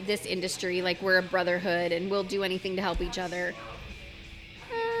how this industry, like we're a brotherhood and we'll do anything to help each other.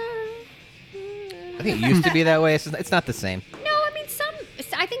 I think it used to be that way. It's not the same. No, I mean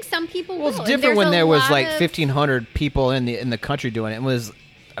I think some people will. Well, it's And different there's when a there was lot like of- 1,500 people in the country doing it. It was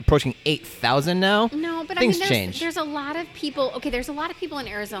approaching 8,000 now. No, but things I mean, change. there's a lot of people. Okay, there's a lot of people in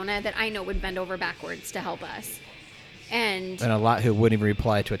Arizona that I know would bend over backwards to help us, and And a lot who wouldn't even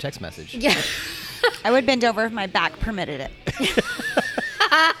reply to a text message. yeah, I would bend over if my back permitted it.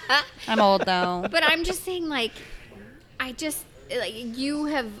 I'm old though. but I'm just saying, like, you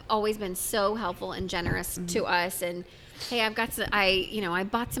have always been so helpful and generous to us, and hey, I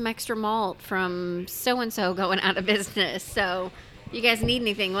bought some extra malt from so and so going out of business, so. You guys need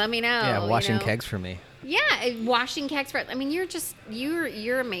anything? Let me know. Yeah, washing you know? kegs for me. Yeah, washing kegs for. I mean,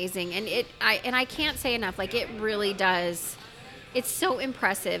 you're amazing, and I can't say enough. Like it really does. It's so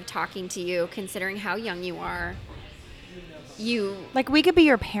impressive talking to you, considering how young you are. You Like we could be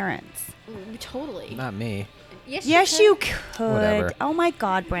your parents. totally. Not me. Yes, you could. Whatever. Oh my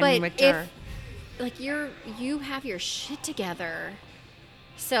God, Brandon But Richter. if like you have your shit together,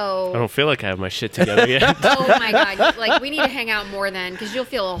 so. I don't feel like I have my shit together yet. Oh my God! Like we need to hang out more then, because you'll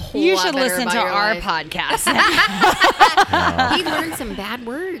feel a whole You lot should better listen about to your our life. podcast. He learned some bad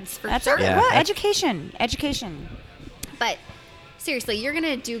words for That's sure. all right. Yeah. Well, education. But seriously, you're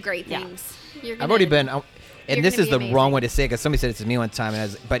gonna do great Yeah. things. You're I've gonna, already been, you're and this gonna is be the amazing. wrong way to say it because somebody said it to me one time,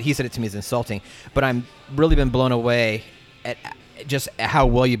 but he said it to me as insulting. But I'm really been blown away at just how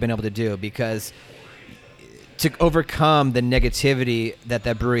well you've been able to do, because to overcome the negativity that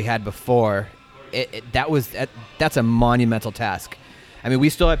brewery had before, that's a monumental task. I mean, we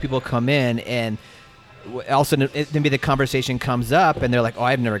still have people come in, and all of a sudden, maybe the conversation comes up, and they're like, "Oh,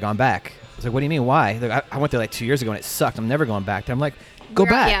 I've never gone back." It's like, "What do you mean? Why?" Like, I went there like 2 years ago, and it sucked. I'm never going back there. I'm like, "Go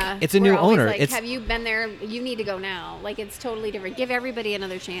We're- back. yeah, It's a we're new always owner. Like, It's have you been there? You need to go now. Like it's totally different. Give everybody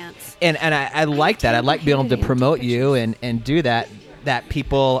another chance. and I like that. I like being able to promote you and do that. That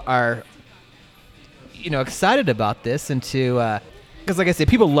people are, excited about this, and to because like I said,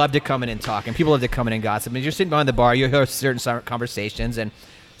 people love to come in and talk, and people love to come in and gossip. And you're sitting behind the bar, you hear certain conversations, and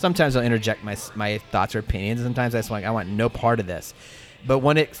sometimes I'll interject my thoughts or opinions. And sometimes I'm like, I want no part of this. But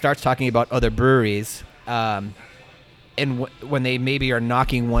when it starts talking about other breweries, and when they maybe are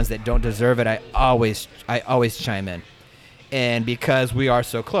knocking ones that don't deserve it, I always chime in. And because we are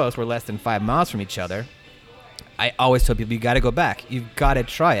so close, we're less than 5 miles from each other, I always tell people, you got to go back. You've got to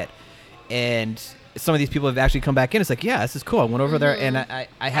try it. And some of these people have actually come back in. It's like, yeah, this is cool. I went over there, and I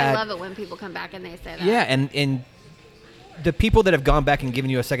had... I love it when people come back and they say that. Yeah, and the people that have gone back and given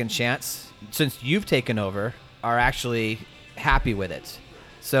you a second chance since you've taken over are actually happy with it.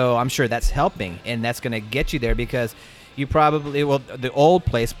 So I'm sure that's helping, and that's going to get you there, because you probably... Well, the old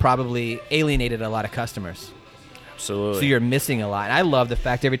place probably alienated a lot of customers. Absolutely. So you're missing a lot. And I love the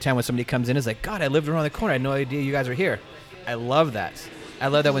fact every time when somebody comes in, it's like, God, I lived around the corner. I had no idea you guys were here. I love that. I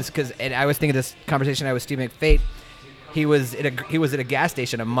love that because I was thinking this conversation I had with Steve McFate. He was at a gas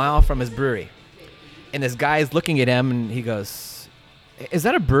station a mile from his brewery, and this guy is looking at him, and he goes, "Is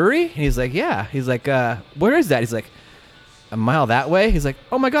that a brewery?" And he's like, "Yeah." He's like, "Where is that?" He's like, "A mile that way." He's like,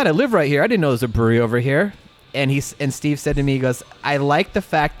 "Oh my God, I live right here. I didn't know there's a brewery over here." And Steve said to me, he goes, "I like the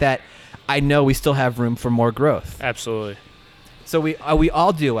fact that I know we still have room for more growth." Absolutely. So we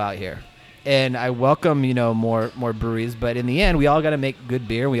all do out here, and I welcome more breweries. But in the end, we all got to make good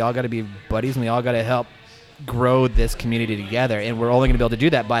beer. We all got to be buddies, and we all got to help grow this community together. And we're only going to be able to do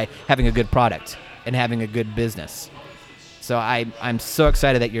that by having a good product and having a good business. So I'm so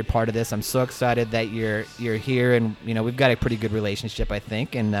excited that you're part of this. I'm so excited that you're here, and we've got a pretty good relationship, I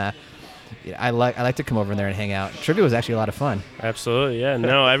think. And I like to come over there and hang out. Trivia was actually a lot of fun. Absolutely, yeah.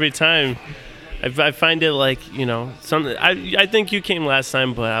 No, every time I find it like, something. I think you came last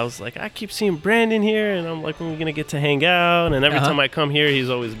time, but I was like, I keep seeing Brandon here, and I'm like, when are we going to get to hang out? And every time I come here, he's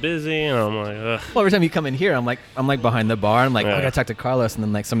always busy, and I'm like, ugh. Well, every time you come in here, I'm like behind the bar. I'm like, Yeah. I gotta talk to Carlos, and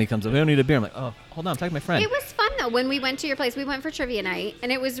then like somebody comes up, we don't need a beer. I'm like, oh, hold on, I'm talking to my friend. It was fun though when we went to your place. We went for trivia night,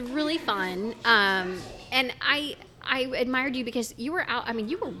 and it was really fun. And I admired you because you were out. I mean,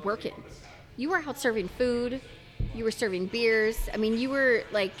 you were working. You were out serving food. You were serving beers. I mean, you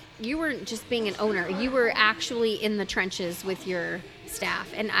weren't just being an owner. You were actually in the trenches with your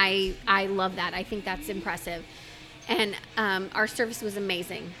staff, and I love that. I think that's impressive. And our service was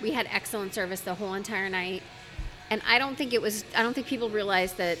amazing. We had excellent service the whole entire night. And I don't think people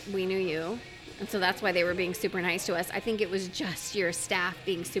realized that we knew you. And so that's why they were being super nice to us. I think it was just your staff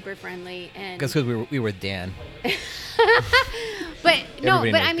being super friendly. And Because we were Dan. But no,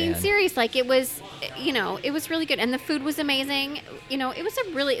 Everybody but knows I mean, Dan. serious, like it was, it was really good. And the food was amazing. It was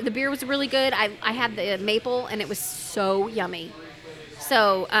the beer was really good. I had the maple and it was so yummy.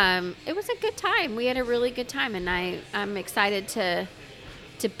 So it was a good time. We had a really good time. And I'm excited to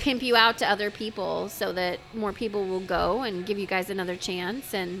pimp you out to other people so that more people will go and give you guys another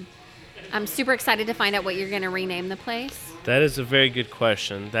chance. And I'm super excited to find out what you're going to rename the place. That is a very good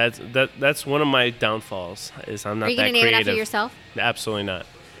question. That's one of my downfalls. Is I'm not Are you that going to name creative. it after yourself? Absolutely not.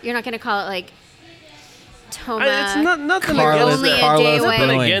 You're not going to call it like Toma. It's not nothing Carlos- against that. Only a day Carlos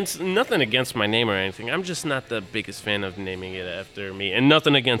away. Brewing. Nothing against my name or anything. I'm just not the biggest fan of naming it after me, and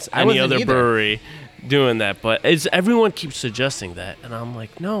nothing against I any wasn't other either. brewery doing that. But everyone keeps suggesting that, and I'm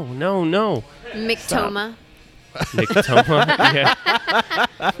like, no. McToma. Toma. Yeah.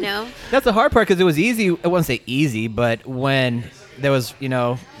 No? That's the hard part because it was easy. I wouldn't say easy, but when there was,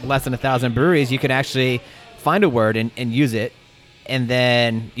 less than 1,000 breweries, you could actually find a word and use it. And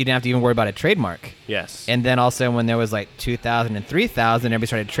then you didn't have to even worry about a trademark. Yes. And then also when there was like 2,000 and 3,000, everybody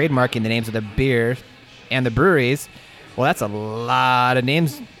started trademarking the names of the beer and the breweries. Well, that's a lot of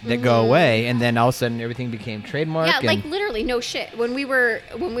names that go away. And then all of a sudden everything became trademark. Yeah, and like literally no shit. When we were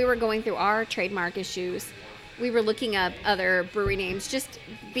going through our trademark issues, we were looking up other brewery names, just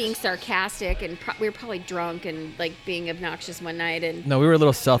being sarcastic, and we were probably drunk and like being obnoxious one night. And No, we were a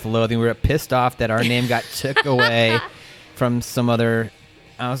little self-loathing. We were pissed off that our name got took away from some other,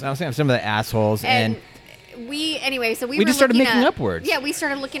 I was saying some of the assholes. And we anyway, so we We were just started looking making up words. Yeah, we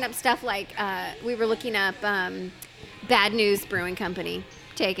started looking up stuff like we were looking up Bad News Brewing Company,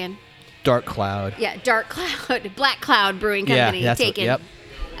 taken. Dark Cloud. Yeah, Dark Cloud, Black Cloud Brewing Yeah, Company, that's what- taken. yep.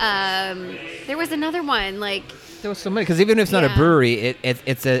 There was another one like. There was so many, because even if it's not a Yeah. brewery,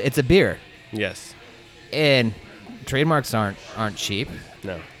 it's a beer. Yes. And trademarks aren't cheap.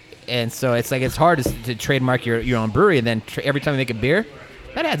 No. And so it's like it's hard to trademark your own brewery, and then every time you make a beer,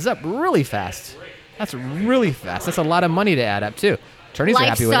 that adds up really fast. That's really fast. That's a lot of money to add up too. Attorneys are Life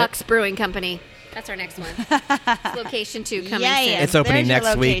happy Sucks with Brewing Company. That's our next one. It's location 2 coming Yeah, soon. yeah. it. It's opening There's your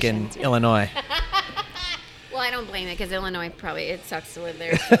next week in location. Illinois. Well, I don't blame it because Illinois it sucks to live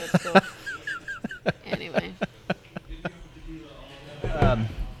there. So it's cool. Anyway,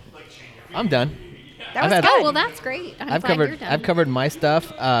 I'm done. That was I've had- good. oh well, that's great. I'm I've glad you're covered done. I've covered my stuff.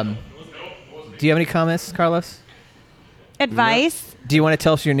 Do you have any comments, Carlos? Advice. Do you want to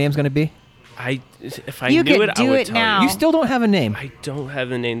tell us what your name's going to be? If I You knew could it, I do would it tell now. you. You still don't have a name. I don't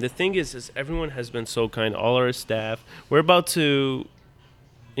have a name. The thing is everyone has been so kind. All our staff. We're about to,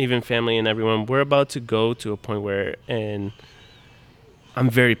 even family and everyone. We're about to go to a point where, and I'm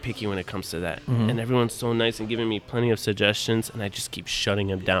very picky when it comes to that. Mm-hmm. And everyone's so nice and giving me plenty of suggestions, and I just keep shutting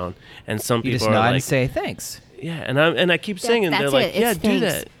them down. And some You people just are nod like, and say thanks. yeah, and I keep saying, and they're that's like, it. yeah, It's do thanks.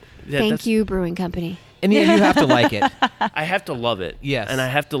 that. Yeah, Thank that's- you, Brewing Company. And yeah, you have to like it. I have to love it. Yes. And I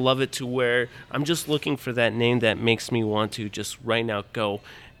have to love it to where I'm just looking for that name that makes me want to just right now go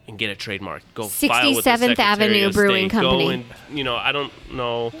and get a trademark. Go file with the 67th Secretary Avenue of Brewing State. Company. Go and, I don't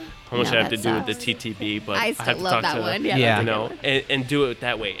know how much No, I have to that do with the sucks. TTB, but I have still to love talk that to one. them, Yeah. that's a you good know, one. and do it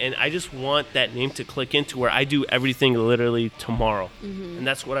that way. And I just want that name to click into where I do everything literally tomorrow. And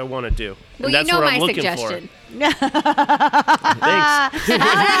that's what I want to do. Well, and that's you know what my I'm looking suggestion. for.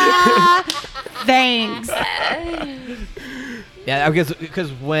 Thanks. Thanks. Yeah,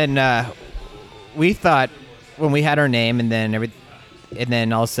 because when we thought when we had our name and then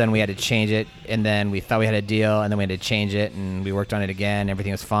all of a sudden we had to change it, and then we thought we had a deal, and then we had to change it, and we worked on it again.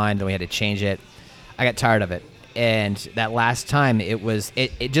 Everything was fine. Then we had to change it. I got tired of it, and that last time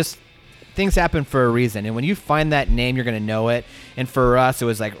it just things happen for a reason. And when you find that name, you're gonna know it. And for us, it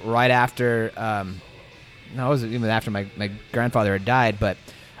was like right after. No, it wasn't even after my grandfather had died, but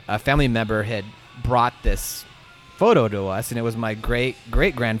a family member had brought this photo to us, and it was my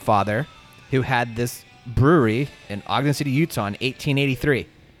great-great-grandfather who had this brewery in Ogden City, Utah in 1883,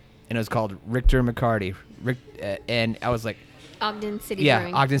 and it was called Richter McCarty. And I was like, Ogden City yeah,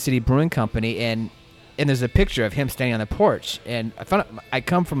 Brewing. Ogden City Brewing Company, and there's a picture of him standing on the porch, and I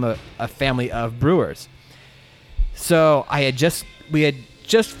come from a family of brewers, so we had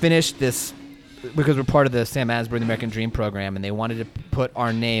just finished this because we're part of the Sam Adams Brewing the American Dream program, and they wanted to put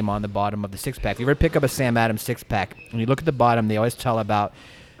our name on the bottom of the six-pack. If you ever pick up a Sam Adams six-pack, when you look at the bottom, they always tell about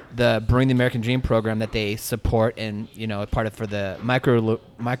the Brewing the American Dream program that they support, and part of for the micro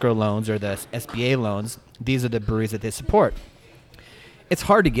loans or the SBA loans. These are the breweries that they support. It's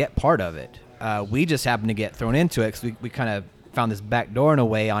hard to get part of it. We just happened to get thrown into it because we kind of found this back door in a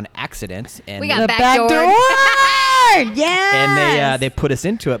way on accident. And We got The back back door. door. Lord, yes. And they put us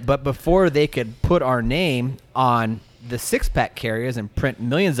into it. But before they could put our name on the six-pack carriers and print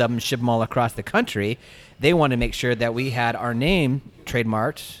millions of them and ship them all across the country, they wanted to make sure that we had our name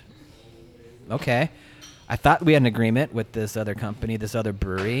trademarked. Okay. I thought we had an agreement with this other company, this other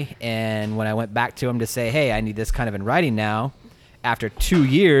brewery. And when I went back to them to say, hey, I need this kind of in writing now, after 2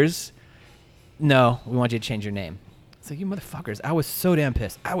 years, no, we want you to change your name. It's like, you motherfuckers. I was so damn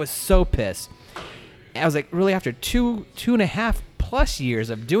pissed. I was so pissed. I was like, really, after two and a half plus years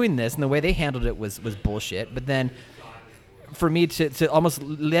of doing this, and the way they handled it was bullshit. But then for me to almost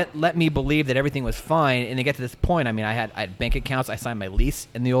let me believe that everything was fine, and to get to this point, I mean, I had bank accounts, I signed my lease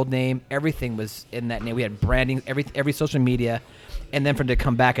in the old name, everything was in that name. We had branding, every social media, and then for them to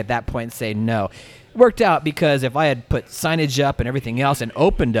come back at that point and say no, worked out, because if I had put signage up and everything else and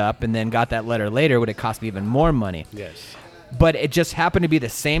opened up and then got that letter later, it would have cost me even more money. Yes. But it just happened to be the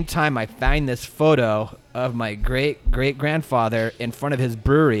same time I found this photo of my great-great-grandfather in front of his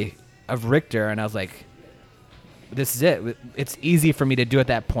brewery of Richter, and I was like, this is it. It's easy for me to do at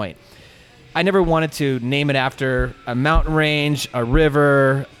that point. I never wanted to name it after a mountain range, a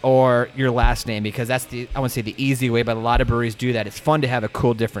river, or your last name, because that's I wouldn't say the easy way, but a lot of breweries do that. It's fun to have a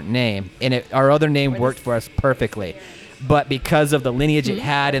cool different name, and our other name worked for us perfectly. But because of the lineage it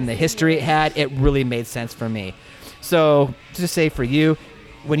had and the history it had, it really made sense for me. So to say for you,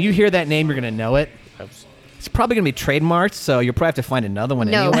 when you hear that name, you're going to know it. It's probably going to be trademarked, so you'll probably have to find another one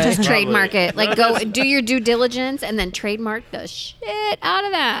No, anyway. just trademark it. Like, go do your due diligence and then trademark the shit out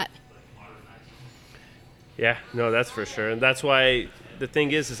of that. Yeah, no, that's for sure. And that's why the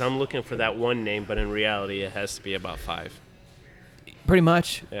thing is I'm looking for that one name, but in reality, it has to be about 5. Pretty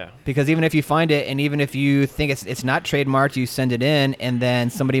much. Yeah. Because even if you find it, and even if you think it's not trademarked, you send it in, and then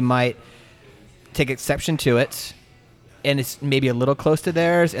somebody might take exception to it, and it's maybe a little close to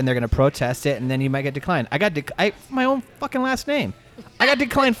theirs, and they're going to protest it, and then you might get declined. I got my own fucking last name. I got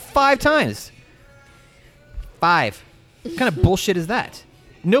declined 5 times. 5. What kind of bullshit is that?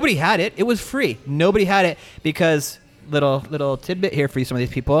 Nobody had it. It was free. Nobody had it because, little tidbit here for you, some of these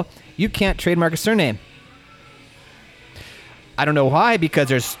people, you can't trademark a surname. I don't know why, because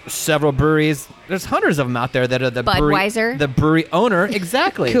there's several breweries. There's hundreds of them out there that are the Budweiser. the brewery owner,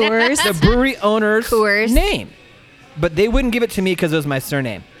 exactly. Coors. The brewery owner's Coors. name. But they wouldn't give it to me because it was my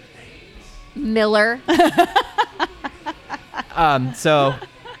surname. Miller. So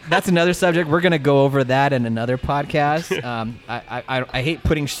that's another subject. We're going to go over that in another podcast. I hate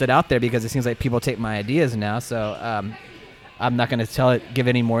putting shit out there because it seems like people take my ideas now. So I'm not going to give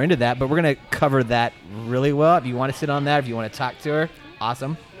any more into that. But we're going to cover that really well. If you want to sit on that, if you want to talk to her,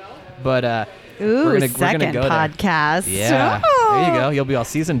 awesome. But we're gonna second go there. podcast. Yeah, Oh. there you go. You'll be all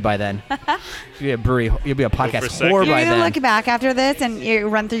seasoned by then. You'll be a podcast second. whore You're by gonna then. look back after this and you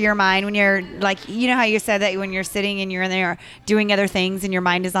run through your mind when you're like, you know how you said that when you're sitting and you're in there doing other things and your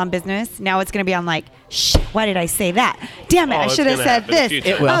mind is on business. Now it's gonna be on like, shit, why did I say that? Damn it, I it's should have gonna said happen a this. few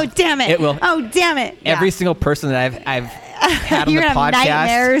times. It will. Oh damn it. It will. Oh damn it. Every Yeah. single person that I've had on You're the gonna have podcast,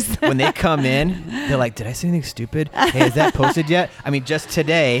 nightmares. when they come in, they're like, "Did I say anything stupid? Hey, is that posted yet?" I mean, just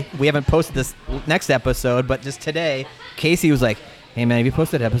today, we haven't posted this next episode, but just today, Casey was like, "Hey man, have you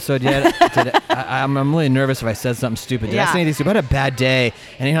posted that episode yet?" I'm really nervous if I said something stupid. Did I Yeah. say anything stupid? I had a bad day,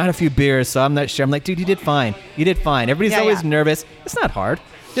 and I had a few beers, so I'm not sure. I'm like, dude, you did fine. You did fine. Everybody's Yeah, always yeah. nervous. It's not hard.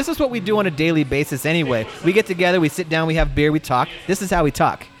 This is what we do on a daily basis anyway. We get together, we sit down, we have beer, we talk. This is how we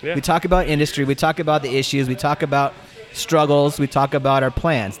talk. Yeah. We talk about industry, we talk about the issues, we talk about struggles, we talk about our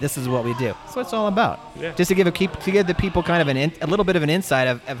plans. This is what we do. That's what it's all about. Yeah. Just to give the people kind of a little bit of an insight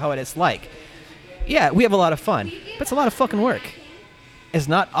of how it's like. Yeah, we have a lot of fun, but it's a lot of fucking work. It's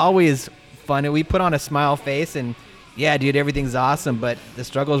not always fun, and we put on a smile face and yeah, dude, everything's awesome, but the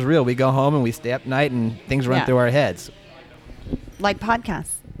struggle is real. We go home and we stay up night and things run Yeah. through our heads. Like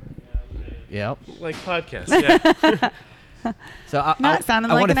podcasts. Yep. Like podcasts, yeah. Not So I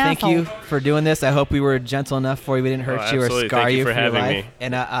sounding want like to an thank you asshole. for doing this. I hope we were gentle enough for you. We didn't hurt you or absolutely. scar Thank you you for for your having life. me.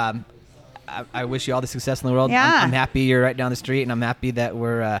 And I wish you all the success in the world. Yeah. I'm happy you're right down the street, and I'm happy that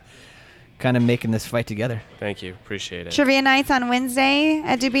we're kind of making this fight together. Thank you. Appreciate it. Trivia nights on Wednesday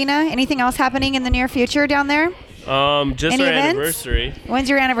at Dubina. Anything else happening in the near future down there? Just Any our events? anniversary. When's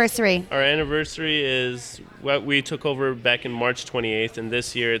your anniversary? Our anniversary is what we took over back in March 28th, and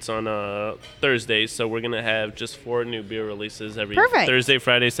this year it's on Thursday, so we're going to have just 4 new beer releases every Perfect. Thursday,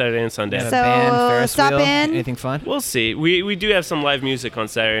 Friday, Saturday, and Sunday. You have So, a band, Ferris stop wheel, in. Anything fun? We'll see. We do have some live music on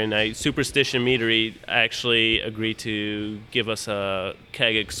Saturday night. Superstition Meadery actually agreed to give us a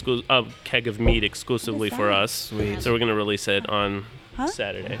keg of mead exclusively for us. Sweet. So we're going to release it on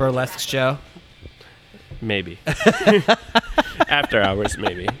Saturday. Burlesque show. Maybe. After hours,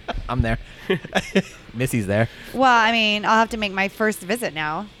 maybe. I'm there. Missy's there. Well, I mean, I'll have to make my first visit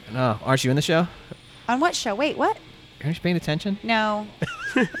now. No, aren't you in the show? On what show? Wait, what? Aren't you paying attention? No.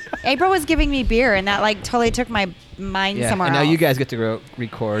 April was giving me beer, and that like totally took my mind Yeah, somewhere and now else. you guys get to go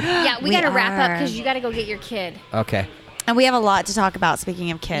record. Yeah, we We got to wrap up are. because you got to go get your kid. Okay. And we have a lot to talk about. Speaking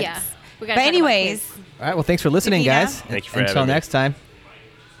of kids. Yeah. We gotta But talk about anyways, kids. All right. Well, thanks for listening, Dubina. guys. Thank you for Until having me. next time.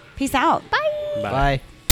 peace out. Bye. Bye.